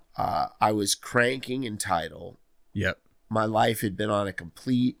I was cranking in title. Yep. My life had been on a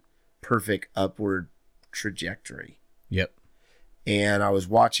complete perfect upward trajectory. Yep. And I was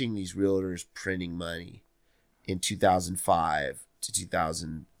watching these realtors printing money in 2005 to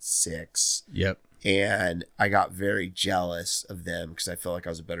 2006. Yep. And I got very jealous of them because I felt like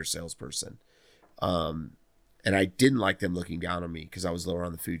I was a better salesperson. And I didn't like them looking down on me because I was lower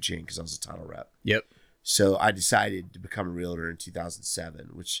on the food chain because I was a title rep. Yep. So I decided to become a realtor in 2007,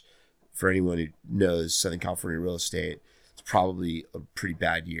 which for anyone who knows Southern California real estate, it's probably a pretty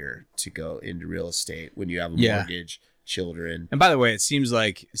bad year to go into real estate when you have a mortgage, children. And by the way, it seems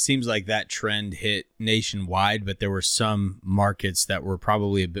like that trend hit nationwide, but there were some markets that were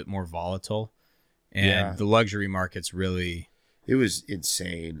probably a bit more volatile. And the luxury markets really, it was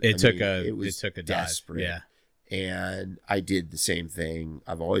insane. It took a desperate dive. Yeah. And I did the same thing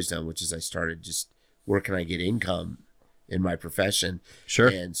I've always done, which is I started just, where can I get income in my profession? Sure.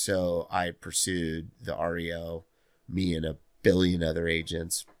 And so I pursued the REO. Me and a billion other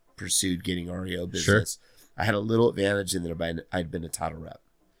agents pursued getting REO business. Sure. I had a little advantage in that I'd been a title rep.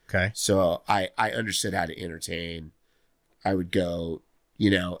 Okay. So I understood how to entertain. I would go,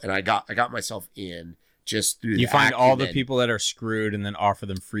 and I got myself in just through. You find all the people that are screwed and then offer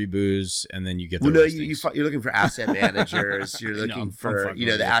them free booze, and then you get. Well, no, you're looking for asset managers. You're looking for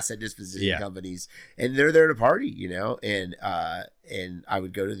the asset disposition companies, and they're there to party. And I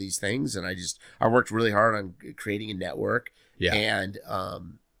would go to these things, and I worked really hard on creating a network. Yeah. And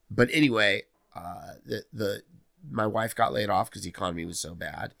but anyway, my wife got laid off because the economy was so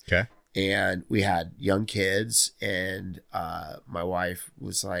bad. Okay. And we had young kids, and my wife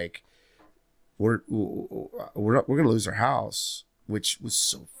was like, we're going to lose our house, which was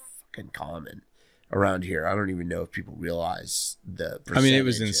so fucking common. around here. I don't even know if people realize the percentages. I mean, it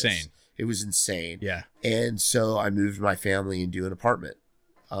was insane. It was insane. Yeah. And so I moved my family into an apartment,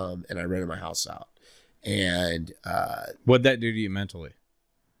 and I rented my house out. And what'd that do to you mentally?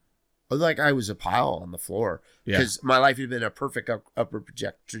 like I was a pile on the floor Yeah. because my life had been a perfect upward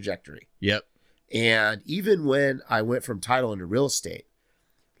trajectory. Yep. And even when I went from title into real estate,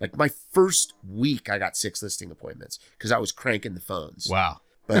 like my first week, I got 6 listing appointments because I was cranking the phones. Wow.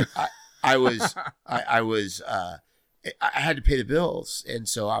 But I had to pay the bills, and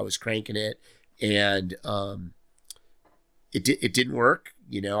so I was cranking it, and it didn't work.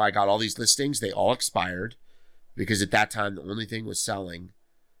 You know, I got all these listings; they all expired because at that time the only thing was selling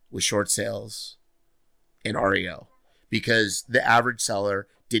was short sales and REO, because the average seller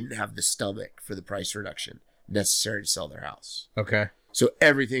didn't have the stomach for the price reduction necessary to sell their house. Okay. So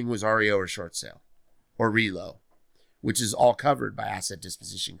everything was REO or short sale or relo, which is all covered by asset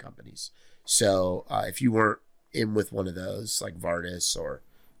disposition companies. So if you weren't in with one of those, like Vardis or,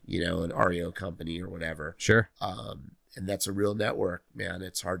 you know, an REO company or whatever, Sure. and that's a real network, man,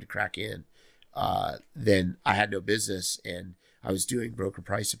 it's hard to crack in. Then I had no business, and I was doing broker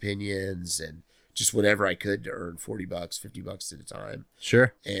price opinions and just whatever I could to earn $40, $50 at a time,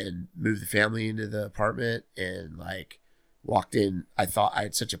 Sure. and moved the family into the apartment and like walked in. I thought I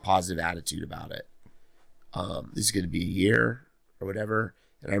had such a positive attitude about it. This is going to be a year or whatever.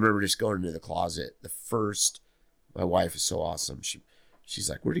 And I remember just going into the closet. My wife is so awesome. She's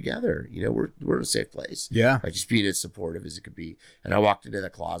like, we're together, you know, we're in a safe place. Yeah. Like just being as supportive as it could be. And I walked into the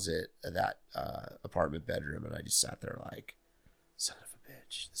closet of that apartment bedroom, and I just sat there like, son of a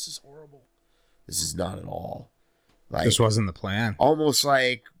bitch, this is horrible. This is not at all. Like, This wasn't the plan. almost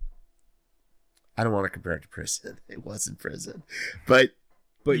like, I don't want to compare it to prison. It wasn't prison, but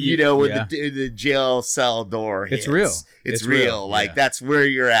you know, when yeah. the jail cell door hits, It's real. It's real. Like Yeah. that's where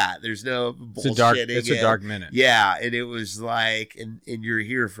you're at. There's no It's a bullshitting. dark minute. Yeah, and it was like, and you're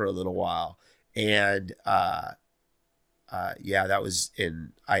here for a little while, and yeah, that was.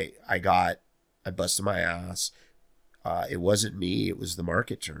 And I busted my ass. It wasn't me. It was the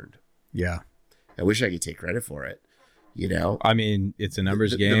market turned. Yeah. I wish I could take credit for it. You know, I mean, it's a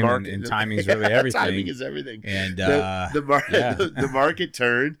numbers The game, market- and timing's really everything. Timing is everything. And the yeah. market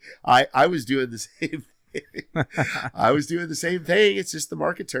turned. I was doing the same thing. I was doing the same thing. It's just the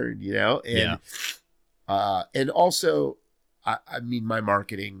market turned, you know? And and also I mean, my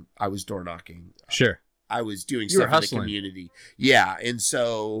marketing, I was door knocking. Sure. I was doing You were stuff in the hustling. community. Yeah. And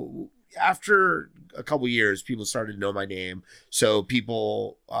so after a couple years, people started to know my name. So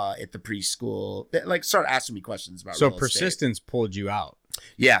people at the preschool like started asking me questions about So real estate. persistence pulled you out.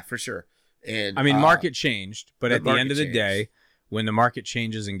 Yeah, for sure. And I mean, market changed, but the at the end market of the changed. day, when the market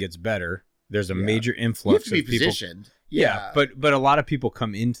changes and gets better, there's a Yeah. major you have influx to be of people. positioned. Yeah, but a lot of people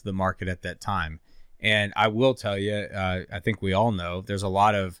come into the market at that time, and I will tell you, I think we all know there's a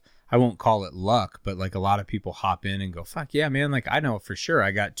lot of, I won't call it luck, but like a lot of people hop in and go, fuck yeah, man, like I know for sure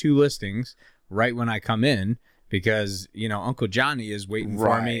I got 2 listings right when I come in because, you know, Uncle Johnny is waiting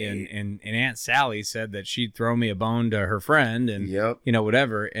for me, Right. and Aunt Sally said that she'd throw me a bone to her friend, and Yep. you know,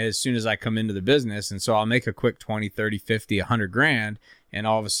 whatever, as soon as I come into the business. And so I'll make a quick 20, 30, 50, 100 grand. And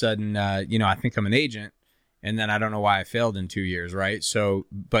all of a sudden, you know, I think I'm an agent, and then I don't know why I failed in 2 years. Right. So,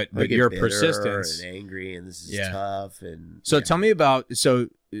 but I get your bitter persistence. and angry, and this is Yeah. tough. And So yeah. tell me about, so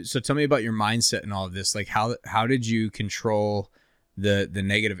tell me about your mindset and all of this. Like how did you control the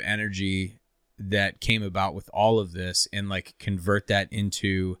negative energy that came about with all of this and like convert that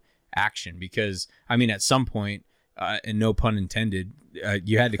into action? Because I mean, at some point, and no pun intended,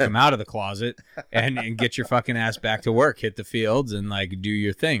 you had to come out of the closet and get your fucking ass back to work, hit the fields and like do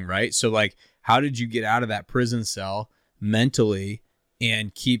your thing. Right. So like, how did you get out of that prison cell mentally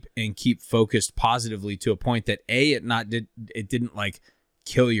and keep focused positively to a point that it didn't like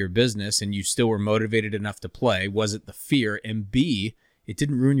kill your business and you still were motivated enough to play? Was it the fear? And B, it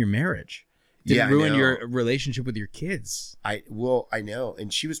didn't ruin your marriage. It didn't Yeah, I ruin know. your relationship with your kids. I know,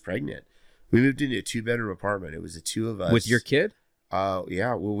 and she was pregnant. We moved into a 2-bedroom apartment. It was the 2 of us With your kid?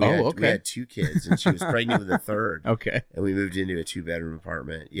 yeah. Well, Oh, we okay. had 2 kids, and she was pregnant with a third. Okay. And we moved into a 2-bedroom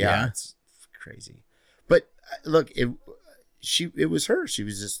apartment. Yeah. It's crazy. But look, it was her. She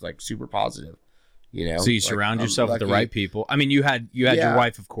was just like super positive, you know. So you Like, surround I'm yourself with the lucky. right people. I mean, you had Yeah. your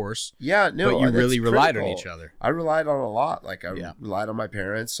wife, of course, Yeah, no, but you that's really relied on critical. each other. I relied on a lot. Like I Yeah. relied on my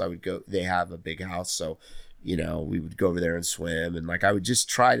parents. I would go. They have a big house, so you know we would go over there and swim, and like I would just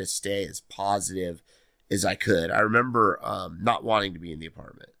try to stay as positive as I could. I remember not wanting to be in the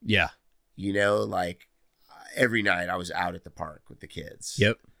apartment. Yeah. You know, like every night I was out at the park with the kids.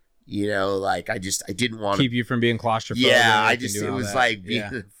 Yep. You know, like I didn't want keep you from being claustrophobic. Yeah, it was like being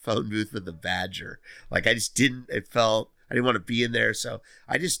in a phone booth with a badger. Like I didn't want to be in there. So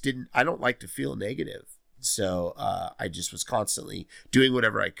I don't like to feel negative. So I just was constantly doing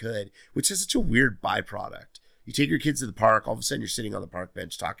whatever I could, which is such a weird byproduct. You take your kids to the park, all of a sudden you're sitting on the park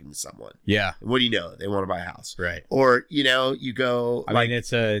bench talking to someone. Yeah. And what do you know? They want to buy a house. Right. Or, you know, you go. I mean,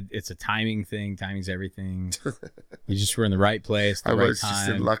 it's a timing thing. Timing's everything. You just were in the right place, the right time.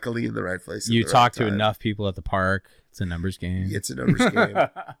 Just luckily in the right place. You talk to enough people at the park. It's a numbers game. It's a numbers game.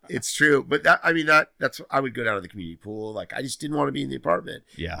 It's true. But that's I would go down to the community pool. Like I just didn't want to be in the apartment.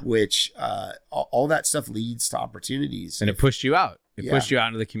 Yeah. Which all that stuff leads to opportunities. And it pushed you out. It pushed you out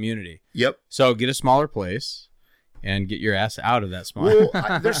into the community. Yep. So get a smaller place and get your ass out of that small.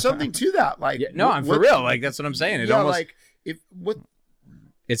 Well, there's something to that. Like, I'm for real. Like that's what I'm saying. It almost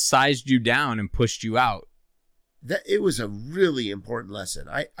it sized you down and pushed you out. That it was a really important lesson.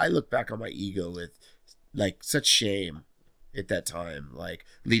 I look back on my ego with like such shame at that time, like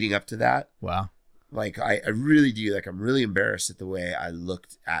leading up to that. Wow. Like I really do. Like I'm really embarrassed at the way I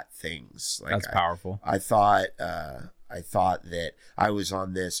looked at things. Like that's powerful. I thought that I was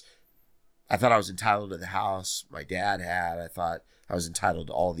on this. I thought I was entitled to the house my dad had. I thought I was entitled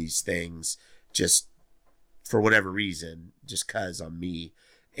to all these things just for whatever reason, just because I'm me.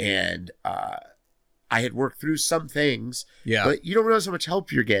 And I had worked through some things, but you don't realize how much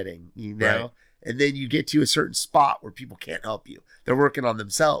help you're getting, you know? Right. And then you get to a certain spot where people can't help you. They're working on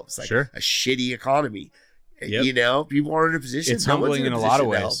themselves, like a shitty economy. Yep. You know, people aren't in a position. It's humbling in a lot of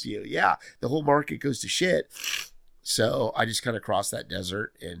ways. Help you. Yeah, the whole market goes to shit. So I just kind of crossed that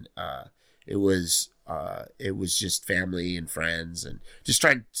desert, and it was just family and friends, and just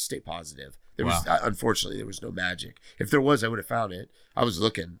trying to stay positive. There was unfortunately there was no magic. If there was, I would have found it. I was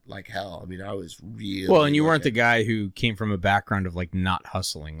looking like hell. I mean, I was really well, and you weren't the guy who came from a background of like not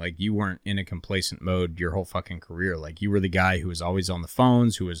hustling. Like you weren't in a complacent mode your whole fucking career. Like you were the guy who was always on the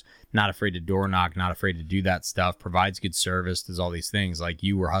phones, who was not afraid to door knock, not afraid to do that stuff, provides good service, does all these things. Like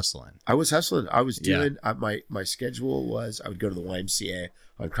you were hustling. I was hustling. I was doing my schedule was I would go to the YMCA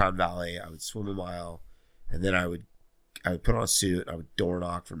on Crown Valley. I would swim a mile, and then I would put on a suit. I would door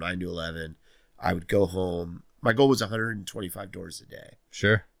knock from 9 to 11. I would go home. My goal was 125 doors a day.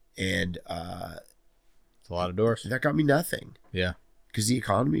 Sure. And it's a lot of doors. That got me nothing. Yeah. Because the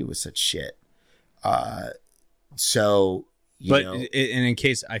economy was such shit. So, you know. And in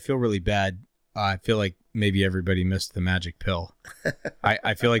case I feel really bad, I feel like maybe everybody missed the magic pill.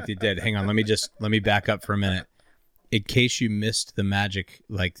 I feel like they did. Hang on. Let me back up for a minute. In case you missed the magic,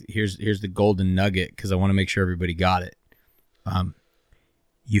 like here's the golden nugget, because I want to make sure everybody got it.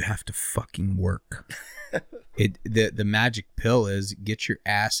 You have to fucking work. The magic pill is get your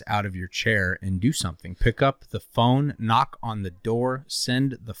ass out of your chair and do something. Pick up the phone, knock on the door,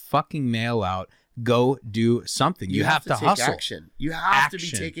 send the fucking mail out, go do something. You have to hustle. Action. You have to be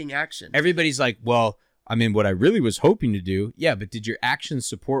taking action. Everybody's like, well, I mean, what I really was hoping to do, but did your actions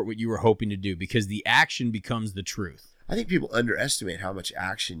support what you were hoping to do? Because the action becomes the truth. I think people underestimate how much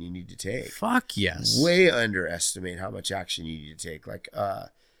action you need to take. Fuck yes. Way underestimate how much action you need to take. Like,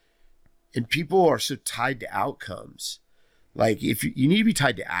 and people are so tied to outcomes. Like, if you need to be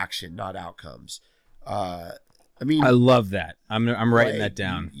tied to action, not outcomes. I mean, I love that. I'm writing that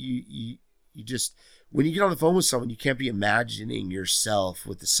down. You just, when you get on the phone with someone, you can't be imagining yourself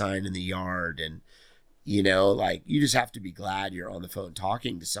with the sign in the yard, and you know, like you just have to be glad you're on the phone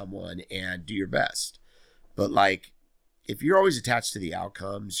talking to someone and do your best. But like, if you're always attached to the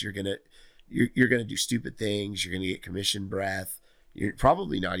outcomes, you're gonna do stupid things. You're gonna get commission breath. You're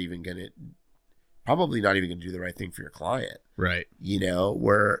probably not even gonna do the right thing for your client. Right. You know,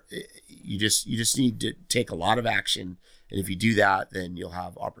 where you just need to take a lot of action, and if you do that, then you'll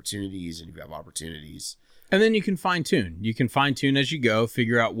have opportunities, and if you have opportunities, and then you can fine tune. You can fine tune as you go,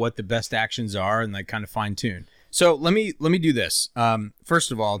 figure out what the best actions are, and like kind of fine tune. So let me do this.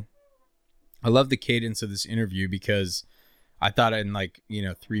 First of all, I love the cadence of this interview because I thought in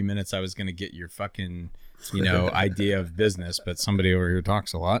 3 minutes I was going to get your fucking, idea of business, but somebody over here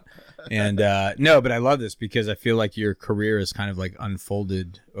talks a lot. And no, but I love this because I feel like your career is kind of like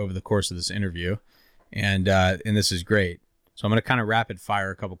unfolded over the course of this interview. And this is great. So I'm going to kind of rapid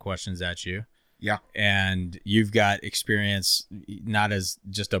fire a couple questions at you. Yeah. And you've got experience not as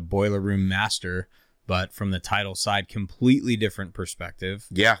just a boiler room master, but from the title side, completely different perspective.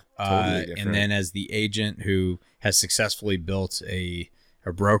 Yeah, totally different. And then as the agent who has successfully built a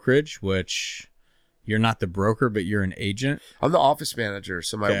brokerage, which you're not the broker, but you're an agent. I'm the office manager,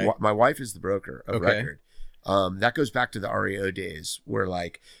 so my wife is the broker of record. That goes back to the REO days where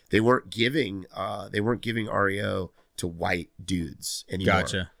like they weren't giving REO to white dudes anymore.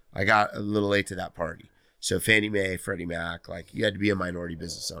 Gotcha. I got a little late to that party. So Fannie Mae, Freddie Mac, like you had to be a minority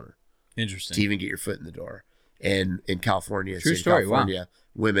business owner Interesting. to even get your foot in the door. And in California, True in story. California,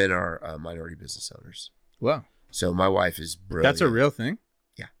 women are minority business owners. Wow. So my wife is brilliant. That's a real thing?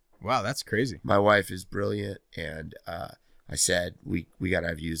 Yeah. Wow, that's crazy. My wife is brilliant, and I said we got to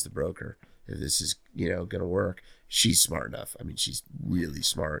have you as the broker if this is going to work. She's smart enough. I mean, she's really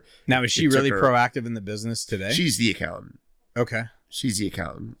smart. Now, is she really proactive in the business today? She's the accountant. Okay. She's the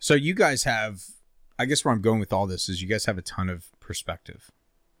accountant. So you guys have, I guess where I'm going with all this is you guys have a ton of perspective,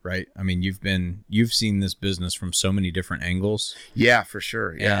 right? I mean, you've seen this business from so many different angles. Yeah, for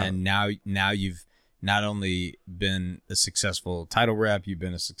sure. Yeah. And now you've not only been a successful title rep, you've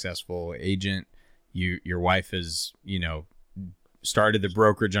been a successful agent. Your wife has, started the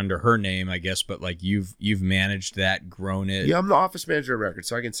brokerage under her name, I guess, but like you've managed that, grown it. Yeah, I'm the office manager of record,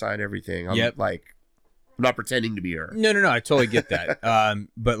 so I can sign everything. I'm I'm not pretending to be her. No, I totally get that.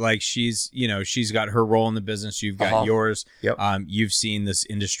 But like she's got her role in the business. You've got yours. Yep. You've seen this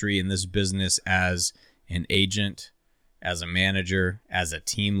industry and this business as an agent, as a manager, as a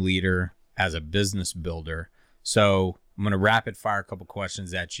team leader, as a business builder. So I'm going to rapid fire a couple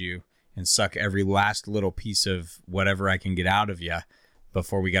questions at you and suck every last little piece of whatever I can get out of you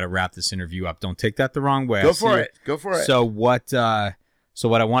before we got to wrap this interview up. Don't take that the wrong way. Go for it. So what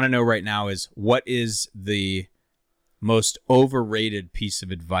I want to know right now is, what is the most overrated piece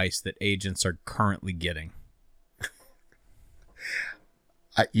of advice that agents are currently getting?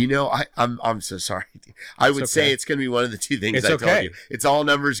 I'm so sorry. I would say it's going to be one of the two things I told you. It's all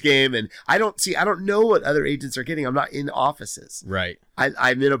numbers game, and I don't know what other agents are getting. I'm not in offices. Right.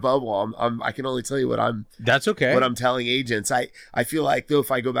 I'm in a bubble. I can only tell you That's okay. What I'm telling agents. I feel like though,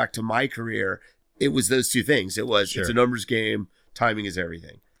 if I go back to my career, it was those two things. It's a numbers game. Timing is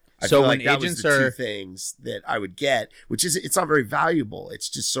everything. I feel like that was the two things that I would get, which is, it's not very valuable. It's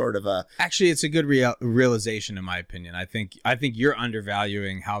just sort of a. Actually, it's a good realization, in my opinion. I think you're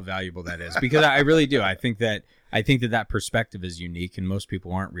undervaluing how valuable that is, because I really do. I think that perspective is unique, and most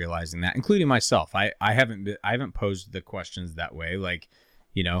people aren't realizing that, including myself. I haven't posed the questions that way. Like,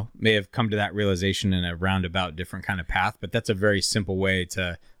 may have come to that realization in a roundabout different kind of path, but that's a very simple way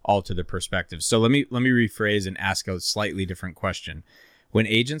to alter the perspective. So let me rephrase and ask a slightly different question. When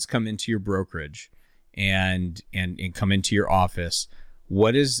agents come into your brokerage and come into your office,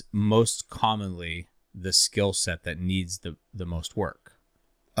 what is most commonly the skill set that needs the most work?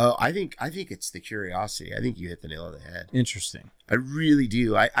 Oh, I think it's the curiosity. I think you hit the nail on the head. Interesting. I really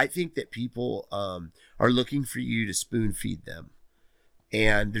do. I think that people are looking for you to spoon feed them.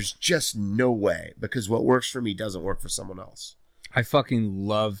 And there's just no way, because what works for me doesn't work for someone else. I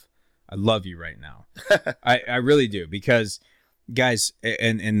love you right now. I really do, because guys,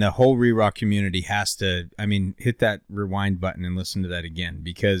 and the whole ReRock community has to, hit that rewind button and listen to that again,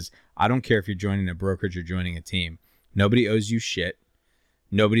 because I don't care if you're joining a brokerage or joining a team. Nobody owes you shit.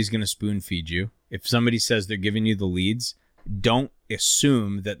 Nobody's going to spoon feed you. If somebody says they're giving you the leads, don't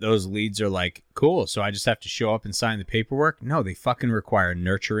assume that those leads are like, cool, so I just have to show up and sign the paperwork. No, they fucking require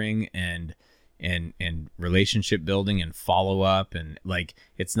nurturing and relationship building and follow up, and like,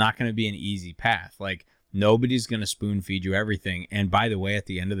 it's not going to be an easy path. Like, nobody's going to spoon feed you everything. And by the way, at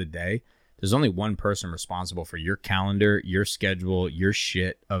the end of the day, there's only one person responsible for your calendar, your schedule, your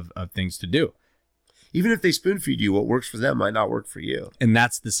shit of things to do. Even if they spoon feed you, what works for them might not work for you. And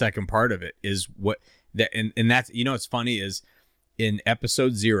that's the second part of it, is what that, and that's, what's funny is in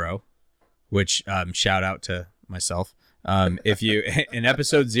episode 0, which shout out to myself. If you in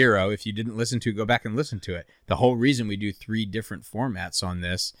episode 0, if you didn't listen to, go back and listen to it. The whole reason we do 3 different formats on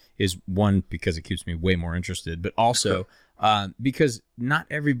this is, one, because it keeps me way more interested, but also because not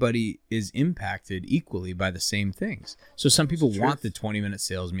everybody is impacted equally by the same things. So some people want the 20-minute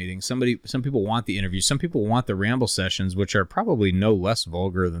sales meeting. Some people want the interview. Some people want the ramble sessions, which are probably no less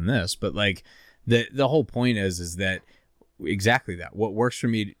vulgar than this. But like the whole point is that exactly that. What works for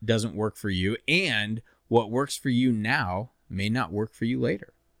me doesn't work for you, and what works for you now may not work for you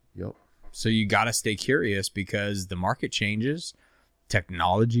later. Yep. So you got to stay curious, because the market changes,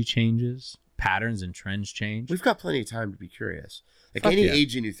 technology changes, patterns and trends change. We've got plenty of time to be curious. Like, any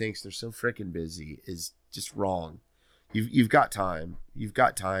agent who thinks they're so freaking busy is just wrong. You've got time. You've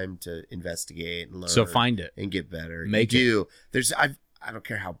got time to investigate and learn. So find it and get better. Make you do. I don't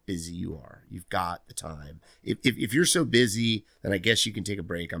care how busy you are. You've got the time. If you're so busy, then I guess you can take a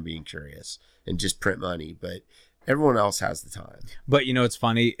break on being curious and just print money. But everyone else has the time. But it's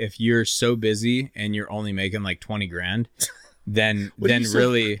funny, if you're so busy and you're only making like 20 grand, then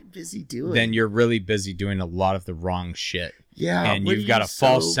really busy doing? Then you're really busy doing a lot of the wrong shit. Yeah, and you've got a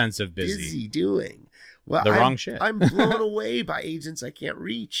false sense of busy doing. Well, the wrong shit. I'm blown away by agents I can't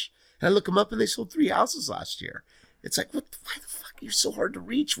reach. And I look them up and they sold 3 houses last year. It's like, why the fuck are you so hard to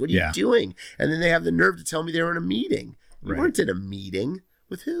reach? What are you doing? And then they have the nerve to tell me they were in a meeting. You weren't in a meeting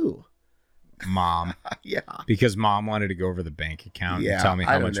with who? Mom. Yeah. Because mom wanted to go over the bank account and tell me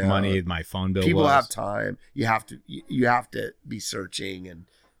how much money my phone bill People was. have time. You have to be searching and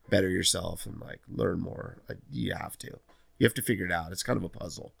better yourself and like learn more. Like, you have to figure it out. It's kind of a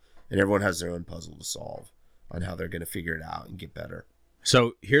puzzle, and everyone has their own puzzle to solve on how they're going to figure it out and get better.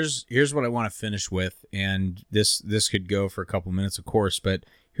 So here's what I want to finish with, and this could go for a couple minutes, of course, but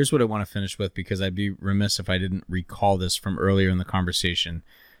here's what I want to finish with, because I'd be remiss if I didn't recall this from earlier in the conversation.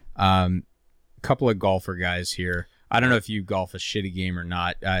 Couple of golfer guys here. I don't know if you golf a shitty game or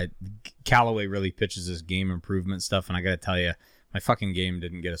not. Callaway really pitches this game improvement stuff, and I got to tell you, my fucking game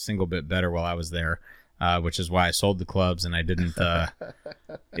didn't get a single bit better while I was there, which is why I sold the clubs and I didn't, I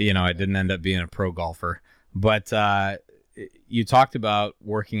didn't end up being a pro golfer. But you talked about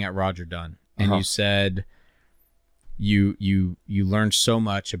working at Roger Dunn, and you said you learned so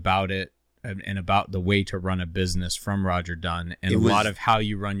much about it and about the way to run a business from Roger Dunn, and a lot of how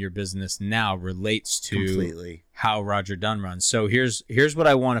you run your business now relates to completely how Roger Dunn runs. So here's what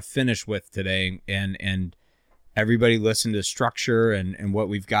I want to finish with today, and everybody listen to structure and what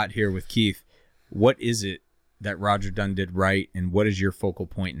we've got here with Keith. What is it that Roger Dunn did right, and what is your focal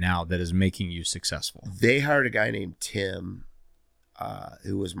point now that is making you successful? They hired a guy named Tim,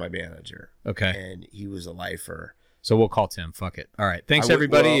 who was my manager. Okay. And he was a lifer. So we'll call Tim. Fuck it. All right. Thanks,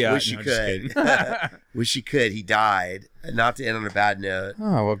 everybody. Wish you could. Wish you could. He died. Not to end on a bad note.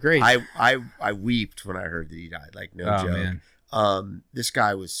 Oh, well, great. I wept when I heard that he died. Like, no joke. Man. This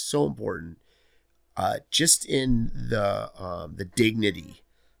guy was so important, just in the dignity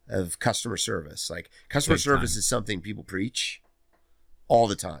of customer service. Like, customer service is something people preach all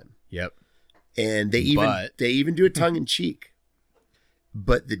the time. Yep. And they even do it tongue in cheek.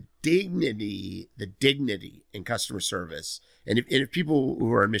 But the dignity in customer service, and if people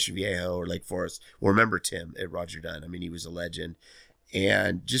who are in Mission Viejo or Lake Forest will remember Tim at Roger Dunn, I mean, he was a legend,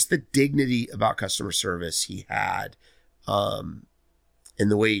 and just the dignity about customer service he had, and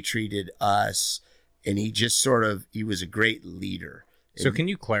the way he treated us, and he was a great leader. So can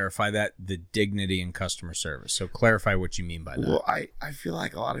you clarify that, the dignity in customer service? So clarify what you mean by that. Well, I feel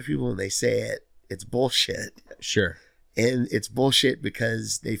like a lot of people, when they say it, it's bullshit. Sure. And it's bullshit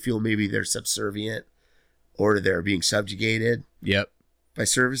because they feel maybe they're subservient or they're being subjugated. Yep. By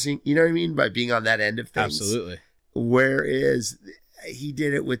servicing, you know what I mean? By being on that end of things. Absolutely. Whereas he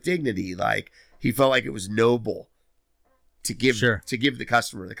did it with dignity. Like, he felt like it was noble to give the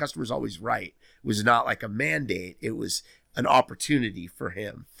customer. The customer's always right. It was not like a mandate. It was an opportunity for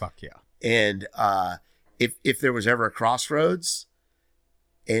him. Fuck yeah. And if there was ever a crossroads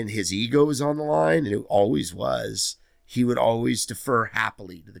and his ego was on the line, and it always was, he would always defer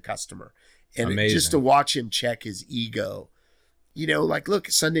happily to the customer. And just to watch him check his ego, like, look,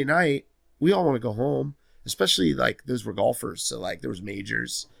 Sunday night, we all want to go home, especially like those were golfers. So like there was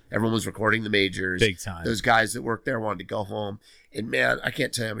majors. Everyone was recording the majors. Big time. Those guys that worked there wanted to go home. And man, I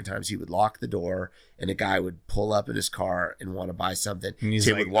can't tell you how many times he would lock the door and a guy would pull up in his car and want to buy something.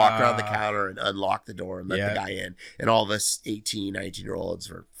 Tim would walk around the counter and unlock the door and let the guy in. And all of us 18, 19-year-olds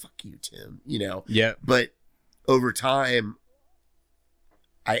were, fuck you, Tim, Yeah. But over time,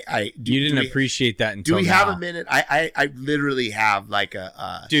 you didn't appreciate that until do we now. Have a minute? I literally have like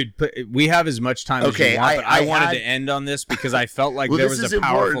a dude. We have as much time as you want, but I wanted to end on this because I felt like there was a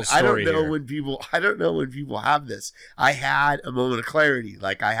powerful story. I don't know when people have this. I had a moment of clarity.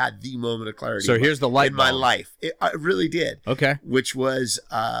 Like, I had the moment of clarity. So here's the light in my life. I really did. Okay. Which was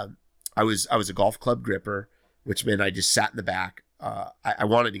I was a golf club gripper, which meant I just sat in the back. I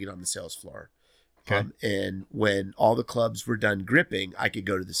wanted to get on the sales floor. Okay. And when all the clubs were done gripping, I could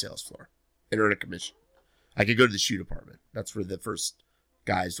go to the sales floor and earn a commission. I could go to the shoe department. That's where the first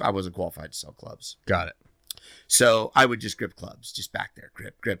guys, I wasn't qualified to sell clubs. Got it. So I would just grip clubs, just back there,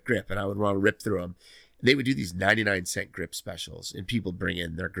 grip. And I would want to rip through them. They would do these 99-cent grip specials, and people bring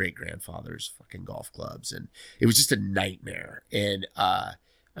in their great-grandfather's fucking golf clubs. And it was just a nightmare. And,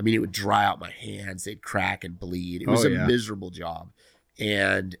 it would dry out my hands. They'd crack and bleed. It was a miserable job.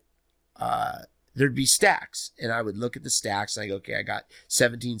 And, there'd be stacks, and I would look at the stacks and I go, okay, I got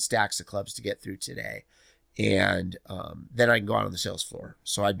 17 stacks of clubs to get through today. And then I can go out on the sales floor.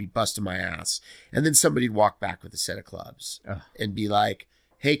 So I'd be busting my ass. And then somebody'd walk back with a set of clubs and be like,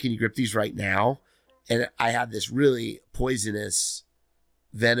 hey, can you grip these right now? And I had this really poisonous,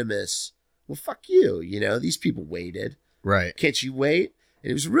 venomous, well, fuck you. These people waited. Right. Can't you wait?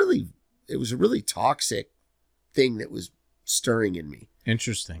 And it was a really toxic thing that was stirring in me.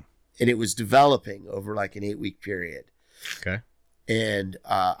 Interesting. and it was developing over like an 8-week period. Okay. And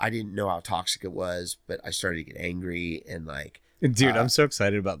I didn't know how toxic it was, but I started to get angry and like, Dude, I'm so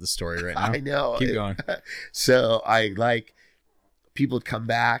excited about the story right now. I know. Keep going. So people would come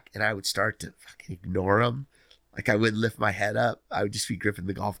back and I would start to fucking ignore them. Like I wouldn't lift my head up. I would just be gripping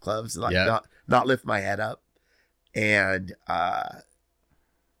the golf clubs and like not lift my head up. And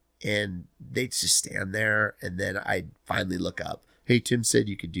they'd just stand there, and then I'd finally look up. Hey, Tim said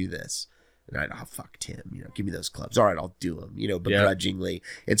you could do this. And I'd, oh, fuck Tim, give me those clubs. All right, I'll do them, begrudgingly.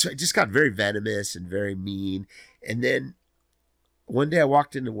 And so I just got very venomous and very mean. And then one day I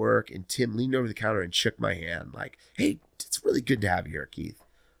walked into work and Tim leaned over the counter and shook my hand like, hey, it's really good to have you here, Keith.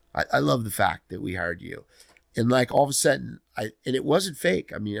 I love the fact that we hired you. And like all of a sudden, and it wasn't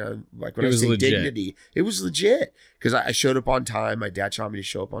fake. I mean, like when I say legit. Dignity, it was legit because I showed up on time. My dad taught me to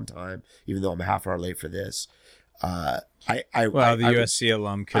show up on time, even though I'm a half hour late for this. The USC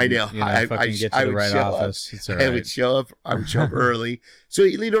alum could, fucking get to the right office. It's all right. I would show up early. So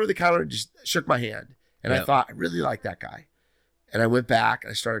he leaned over the counter and just shook my hand. And I thought, I really like that guy. And I went back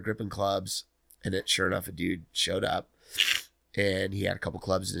and I started gripping clubs. And sure enough, a dude showed up. And he had a couple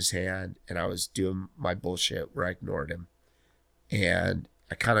clubs in his hand, and I was doing my bullshit where I ignored him. And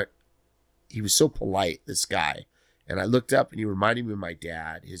he was so polite, this guy. And I looked up and he reminded me of my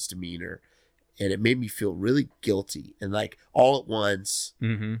dad, his demeanor. And it made me feel really guilty. And like all at once,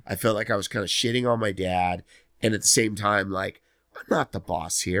 I felt like I was kind of shitting on my dad. And at the same time, like, I'm not the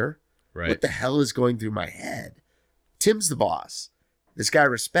boss here. Right. What the hell is going through my head? Tim's the boss. This guy I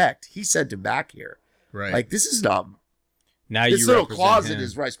respect. He sent him back here. Right. Like, this is not... Now this you little represent closet him.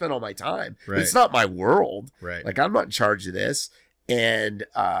 is where I spend all my time. Right. It's not my world. Right. Like, I'm not in charge of this. And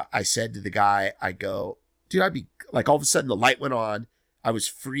I said to the guy, I go, dude, I'd be like, all of a sudden the light went on. I was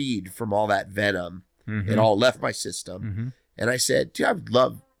freed from all that venom. It all left my system. And I said, dude, I would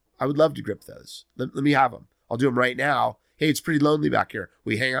love to grip those. Let me have them. I'll do them right now. Hey, it's pretty lonely back here.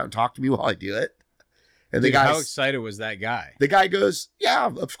 Will you hang out and talk to me while I do it? And Dude, how excited was that guy? The guy goes, yeah,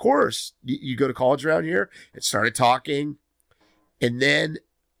 of course. You go to college around here? And started talking. And then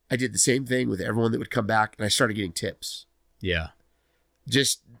I did the same thing with everyone that would come back, and I started getting tips. Yeah.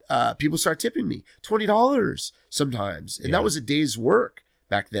 Just people start tipping me $20 sometimes. And that was a day's work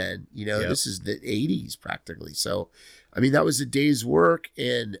back then. This is the 80s practically. So, I mean, that was a day's work.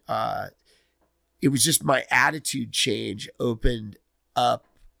 And it was just my attitude change opened up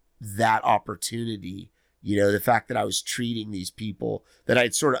that opportunity. The fact that I was treating these people, that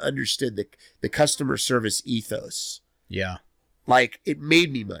I'd sort of understood the customer service ethos. Yeah. Like, it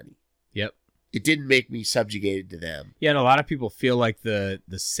made me money. Yep. It didn't make me subjugated to them. Yeah, and a lot of people feel like the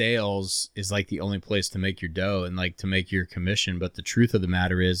sales is like the only place to make your dough and like to make your commission. But the truth of the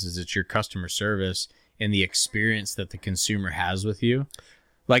matter is it's your customer service and the experience that the consumer has with you.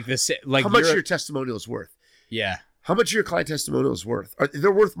 Like this, like how much your testimonial is worth. Yeah. How much your client testimonial is worth?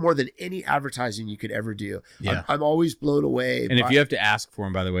 They're worth more than any advertising you could ever do. Yeah. I'm always blown away. And if you have to ask for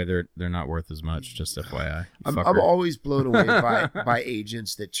them, by the way, they're not worth as much. Just FYI. I'm always blown away by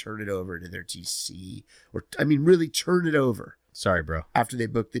agents that turn it over to their TC, or really turn it over. Sorry, bro. After they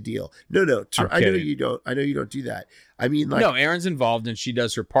book the deal. No. I know you don't. I know you don't do that. I mean, like, no. Erin's involved and she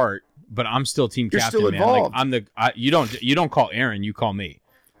does her part, but I'm still team captain. Still involved. Man. Like, you don't call Erin, you call me.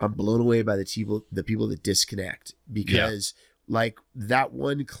 I'm blown away by the people that disconnect because like that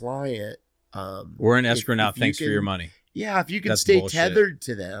one client. We're in escrow now. Thanks for your money. Yeah. If you can stay tethered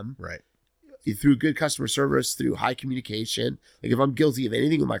to them. Right. Through good customer service, through high communication. Like if I'm guilty of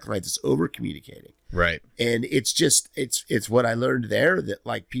anything with my clients, it's over communicating. Right. And it's just, it's what I learned there that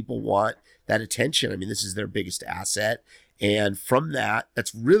like people want that attention. I mean, this is their biggest asset. And from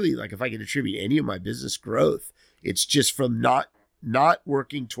that's really like, if I can attribute any of my business growth, it's just from not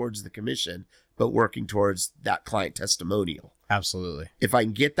working towards the commission, but working towards that client testimonial. Absolutely. If I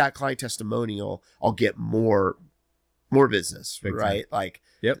can get that client testimonial, I'll get more business, big right? Time. Like,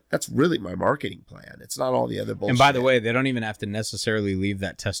 that's really my marketing plan. It's not all the other bullshit. And by the way, they don't even have to necessarily leave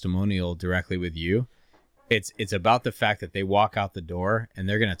that testimonial directly with you. It's about the fact that they walk out the door and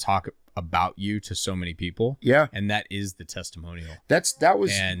they're going to talk about you to so many people. Yeah. And that is the testimonial. That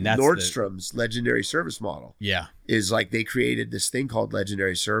was Nordstrom's legendary service model. Yeah. Is like they created this thing called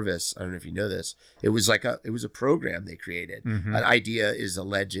legendary service. I don't know if you know this. It was a program they created. An idea is a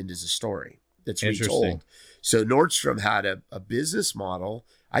legend is a story that's retold. So Nordstrom had a business model.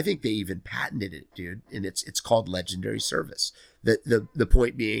 I think they even patented it, dude. And it's called legendary service. The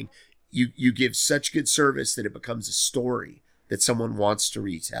point being, you give such good service that it becomes a story that someone wants to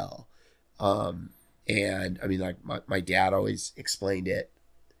retell. And I mean, like my dad always explained it.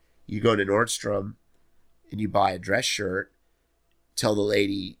 You go to Nordstrom and you buy a dress shirt, tell the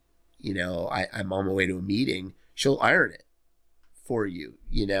lady you know, I'm on my way to a meeting, she'll iron it for you,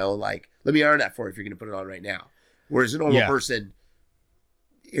 you know, like, let me iron that for you if you're going to put it on right now. Whereas a normal person,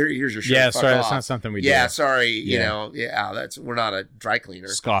 here's your shirt. Yeah, fuck sorry, off. that's not something we do. Yeah, sorry, you know, we're not a dry cleaner.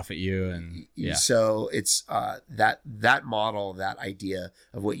 Scoff at you and So it's that model, that idea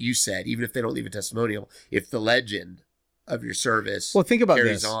of what you said, even if they don't leave a testimonial, if the legend of your service think about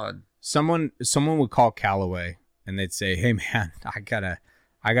carries this. on. Someone would call Callaway and they'd say, "Hey man, I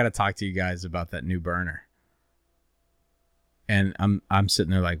gotta talk to you guys about that new burner." And I'm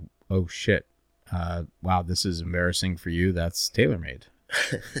sitting there like, "Oh shit. Wow, this is embarrassing for you. That's TaylorMade."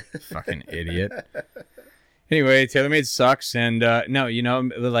 Fucking idiot. Anyway, TaylorMade sucks, and no, you know,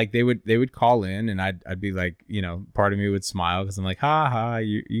 like they would call in, and I'd be like, you know, part of me would smile because I'm like, ha ha,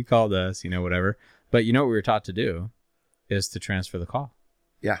 you called us, you know, whatever. But you know what we were taught to do is to transfer the call.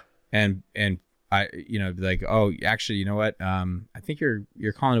 Yeah. And I, you know, like, oh, actually, you know what? I think you're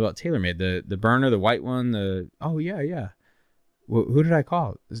calling about TaylorMade, the burner, the white one. Oh yeah. Well, who did I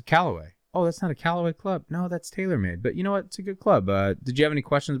call? It was Callaway. Oh, that's not a Callaway club. No, that's TaylorMade. But you know what? It's a good club. Did you have any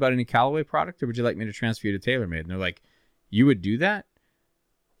questions about any Callaway product, or would you like me to transfer you to TaylorMade? And they're like, you would do that?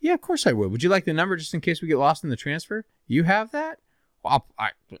 Yeah, of course I would. Would you like the number just in case we get lost in the transfer? You have that? Well,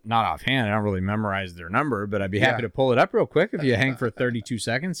 not offhand. I don't really memorize their number, but I'd be happy to pull it up real quick if you hang for 32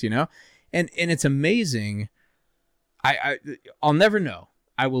 seconds, you know? And it's amazing. I'll never know.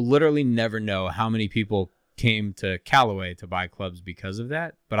 I will literally never know how many people came to Callaway to buy clubs because of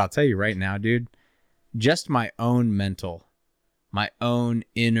that. But I'll tell you right now, dude, just my own mental, my own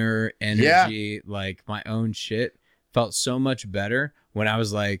inner energy, like my own shit felt so much better when I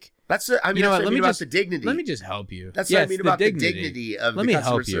was like, I mean about the dignity. Let me just help you. That's what I mean about the dignity of the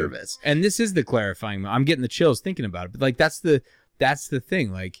customer service. And this is the clarifying. I'm getting the chills thinking about it. But like that's the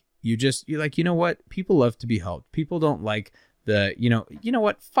thing. Like you're like, you know what? People love to be helped. People don't like you know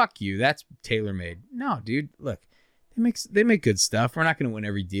what? Fuck you. That's TaylorMade. No, dude. Look, they make good stuff. We're not going to win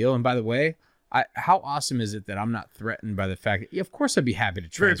every deal. And by the way, how awesome is it that I'm not threatened by the fact that, of course, I'd be happy to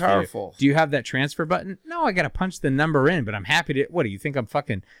transfer. Very powerful. Do you have that transfer button? No, I got to punch the number in, but I'm happy to. What do you think? I'm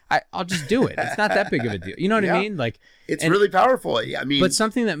fucking. I'll just do it. It's not that big of a deal. You know what I mean? Like it's really powerful. I mean, but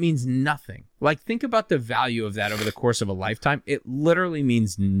something that means nothing. Like think about the value of that over the course of a lifetime. It literally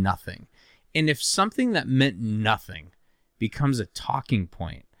means nothing. And if something that meant nothing becomes a talking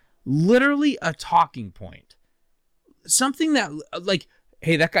point, literally a talking point, something that like,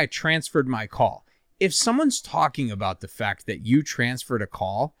 hey, that guy transferred my call. If someone's talking about the fact that you transferred a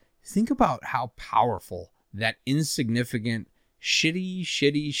call, think about how powerful that insignificant,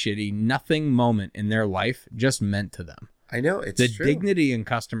 shitty, nothing moment in their life just meant to them. I know, it's the true. Dignity in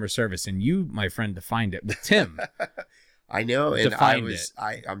customer service. And you, my friend, defined it with Tim. I know, and I'm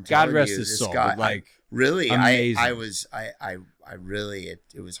telling God rest you, his this soul. guy, Like really, amazing. I really,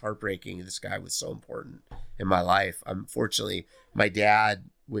 it was heartbreaking. This guy was so important in my life. Unfortunately, my dad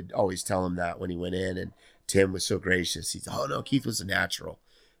would always tell him that when he went in, and Tim was so gracious. He's, oh no, Keith was a natural,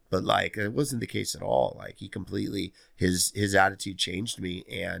 but like it wasn't the case at all. Like he completely, his attitude changed me,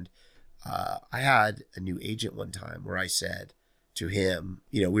 and I had a new agent one time where I said to him,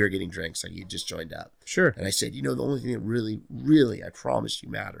 you know, we were getting drinks, like you just joined up. Sure. And I said, you know, the only thing that really, really, I promise you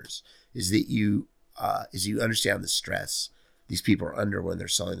matters is that you understand the stress these people are under when they're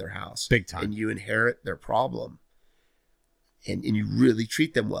selling their house. Big time. And you inherit their problem. And you really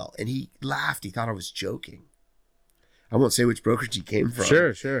treat them well. And he laughed. He thought I was joking. I won't say which brokerage he came from.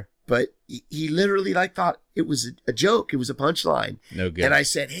 Sure. But he literally like thought it was a joke. It was a punchline. No good. And I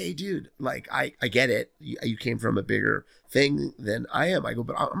said, hey, dude, like, I get it. You came from a bigger thing than I am. I go,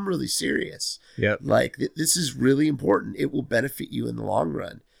 but I'm really serious. Yep. Like, this is really important. It will benefit you in the long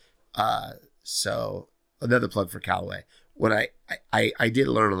run. So another plug for Callaway. When I did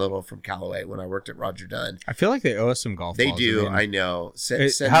learn a little from Callaway when I worked at Roger Dunn. I feel like they owe us some golf balls. They do. I know.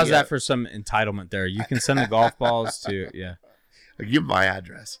 How's that for some entitlement there? You can send the golf balls to, yeah. I'll give my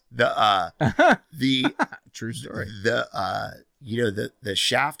address. The true story. The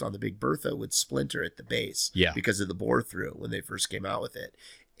shaft on the Big Bertha would splinter at the base, because of the bore through when they first came out with it,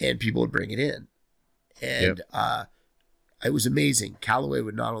 and people would bring it in, and it was amazing. Callaway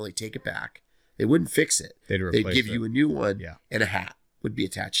would not only take it back, they wouldn't fix it. They'd give you a new one, and a hat would be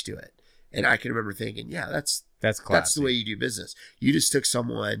attached to it. And I can remember thinking, that's classy. That's the way you do business. You just took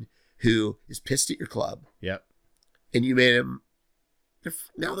someone who is pissed at your club, and you made them.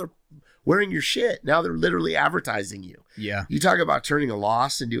 Now they're wearing your shit. Now they're literally advertising you. Yeah. You talk about turning a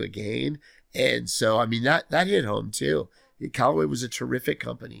loss into a gain. And so, I mean, that hit home too. Callaway was a terrific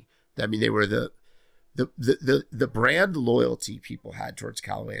company. I mean, they were the brand loyalty people had towards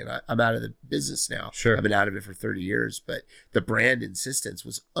Callaway, and I'm out of the business now. Sure. I've been out of it for 30 years, but the brand insistence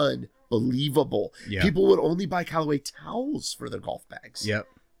was unbelievable. Yeah. People would only buy Callaway towels for their golf bags. Yep.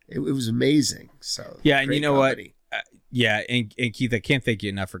 It was amazing. So yeah, and great you know company. what? Yeah, and Keith, I can't thank you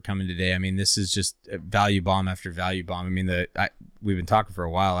enough for coming today. I mean, this is just value bomb after value bomb. I mean, we've been talking for a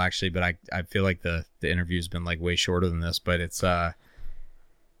while actually, but I feel like the interview's been like way shorter than this, but it's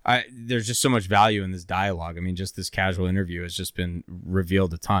there's just so much value in this dialogue. I mean, just this casual interview has just been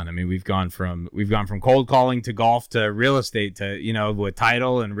revealed a ton. I mean, we've gone from cold calling to golf to real estate to, you know, with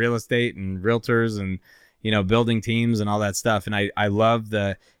title and real estate and realtors and, you know, building teams and all that stuff. And I love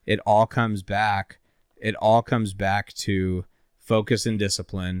it all comes back to focus and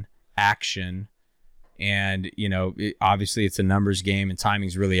discipline, action. And, you know, obviously it's a numbers game and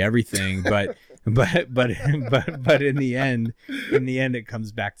timing's really everything, but in the end it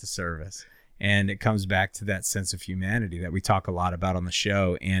comes back to service, and it comes back to that sense of humanity that we talk a lot about on the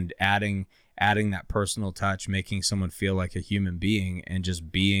show, and adding that personal touch, making someone feel like a human being and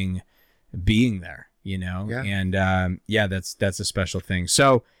just being there, you know? Yeah. And that's a special thing.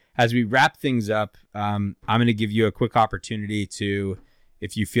 So as we wrap things up, I'm going to give you a quick opportunity to,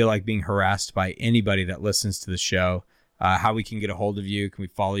 if you feel like being harassed by anybody that listens to the show, how we can get a hold of you. Can we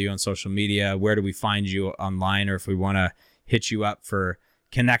follow you on social media? Where do we find you online? Or if we want to hit you up for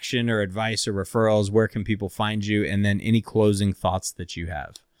connection or advice or referrals, where can people find you? And then any closing thoughts that you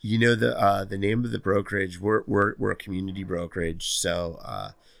have. You know, the name of the brokerage, we're a community brokerage. So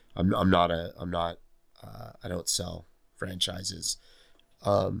I don't sell franchises.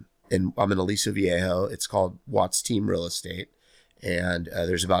 And I'm in Aliso Viejo. It's called Watts Team Real Estate. And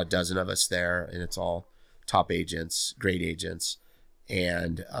there's about a dozen of us there, and it's all top agents, great agents.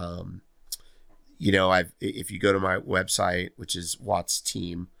 And, you know, if you go to my website, which is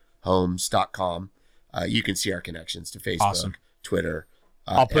wattsteamhomes.com, you can see our connections to Facebook, Awesome. Twitter.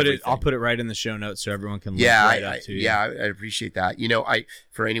 I'll put everything. it right in the show notes so everyone can look right up to you. Yeah, I appreciate that. You know,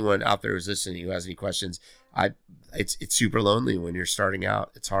 for anyone out there who's listening who has any questions, it's super lonely when you're starting out.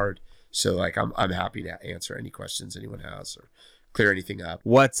 It's hard. So like I'm happy to answer any questions anyone has or clear anything up.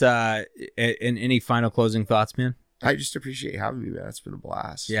 What's in any final closing thoughts, man? I just appreciate having me, man. It's been a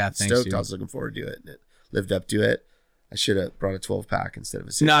blast. Yeah, I'm thanks, stoked. dude. I was looking forward to it, and it lived up to it. I should have brought a 12-pack instead of a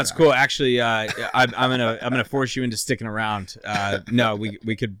 6-pack. No, it's cool. Actually, I'm gonna force you into sticking around. No,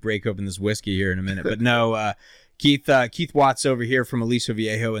 we could break open this whiskey here in a minute, but no. Keith Watts over here from Aliso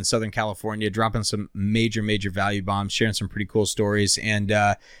Viejo in Southern California, dropping some major value bombs, sharing some pretty cool stories, and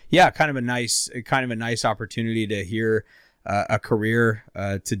kind of a nice opportunity to hear a career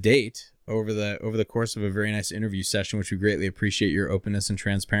to date over the course of a very nice interview session, which we greatly appreciate your openness and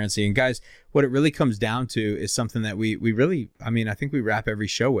transparency. And guys, what it really comes down to is something that we really, I mean, I think we wrap every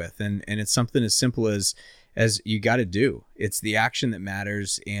show with, and it's something as simple as you got to do. It's the action that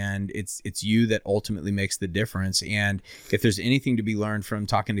matters, and it's you that ultimately makes the difference. And if there's anything to be learned from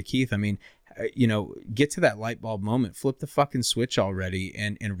talking to Keith, I mean, get to that light bulb moment, flip the fucking switch already,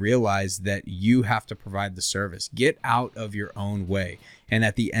 and realize that you have to provide the service. Get out of your own way. And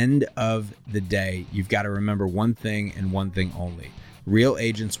at the end of the day, you've got to remember one thing and one thing only. Real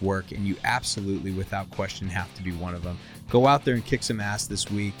agents work, and you absolutely, without question, have to be one of them. Go out there and kick some ass this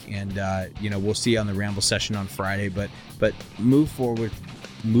week, and we'll see you on the Ramble session on Friday. But move forward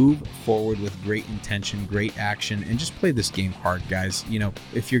with great intention, great action, and just play this game hard, guys. You know,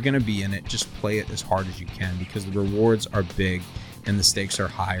 if you're gonna be in it, just play it as hard as you can, because the rewards are big and the stakes are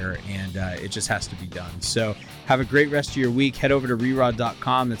higher, and it just has to be done. So have a great rest of your week. Head over to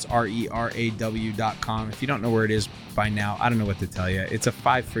reraw.com. That's RERAW.com. If you don't know where it is by now, I don't know what to tell you. It's a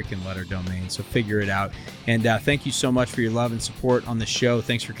 5 freaking letter domain, so figure it out. And thank you so much for your love and support on the show.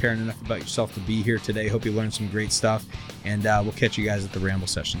 Thanks for caring enough about yourself to be here today. Hope you learned some great stuff, and we'll catch you guys at the Ramble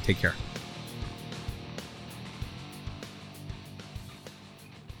session. Take care.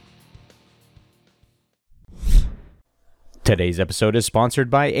 Today's episode is sponsored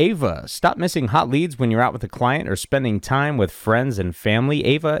by Ava. Stop missing hot leads when you're out with a client or spending time with friends and family.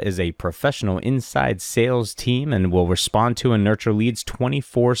 Ava is a professional inside sales team and will respond to and nurture leads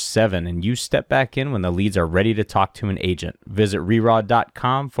 24/7. And you step back in when the leads are ready to talk to an agent. Visit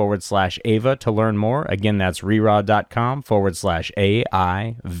reraw.com/Ava to learn more. Again, that's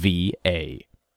reraw.com/AIVA.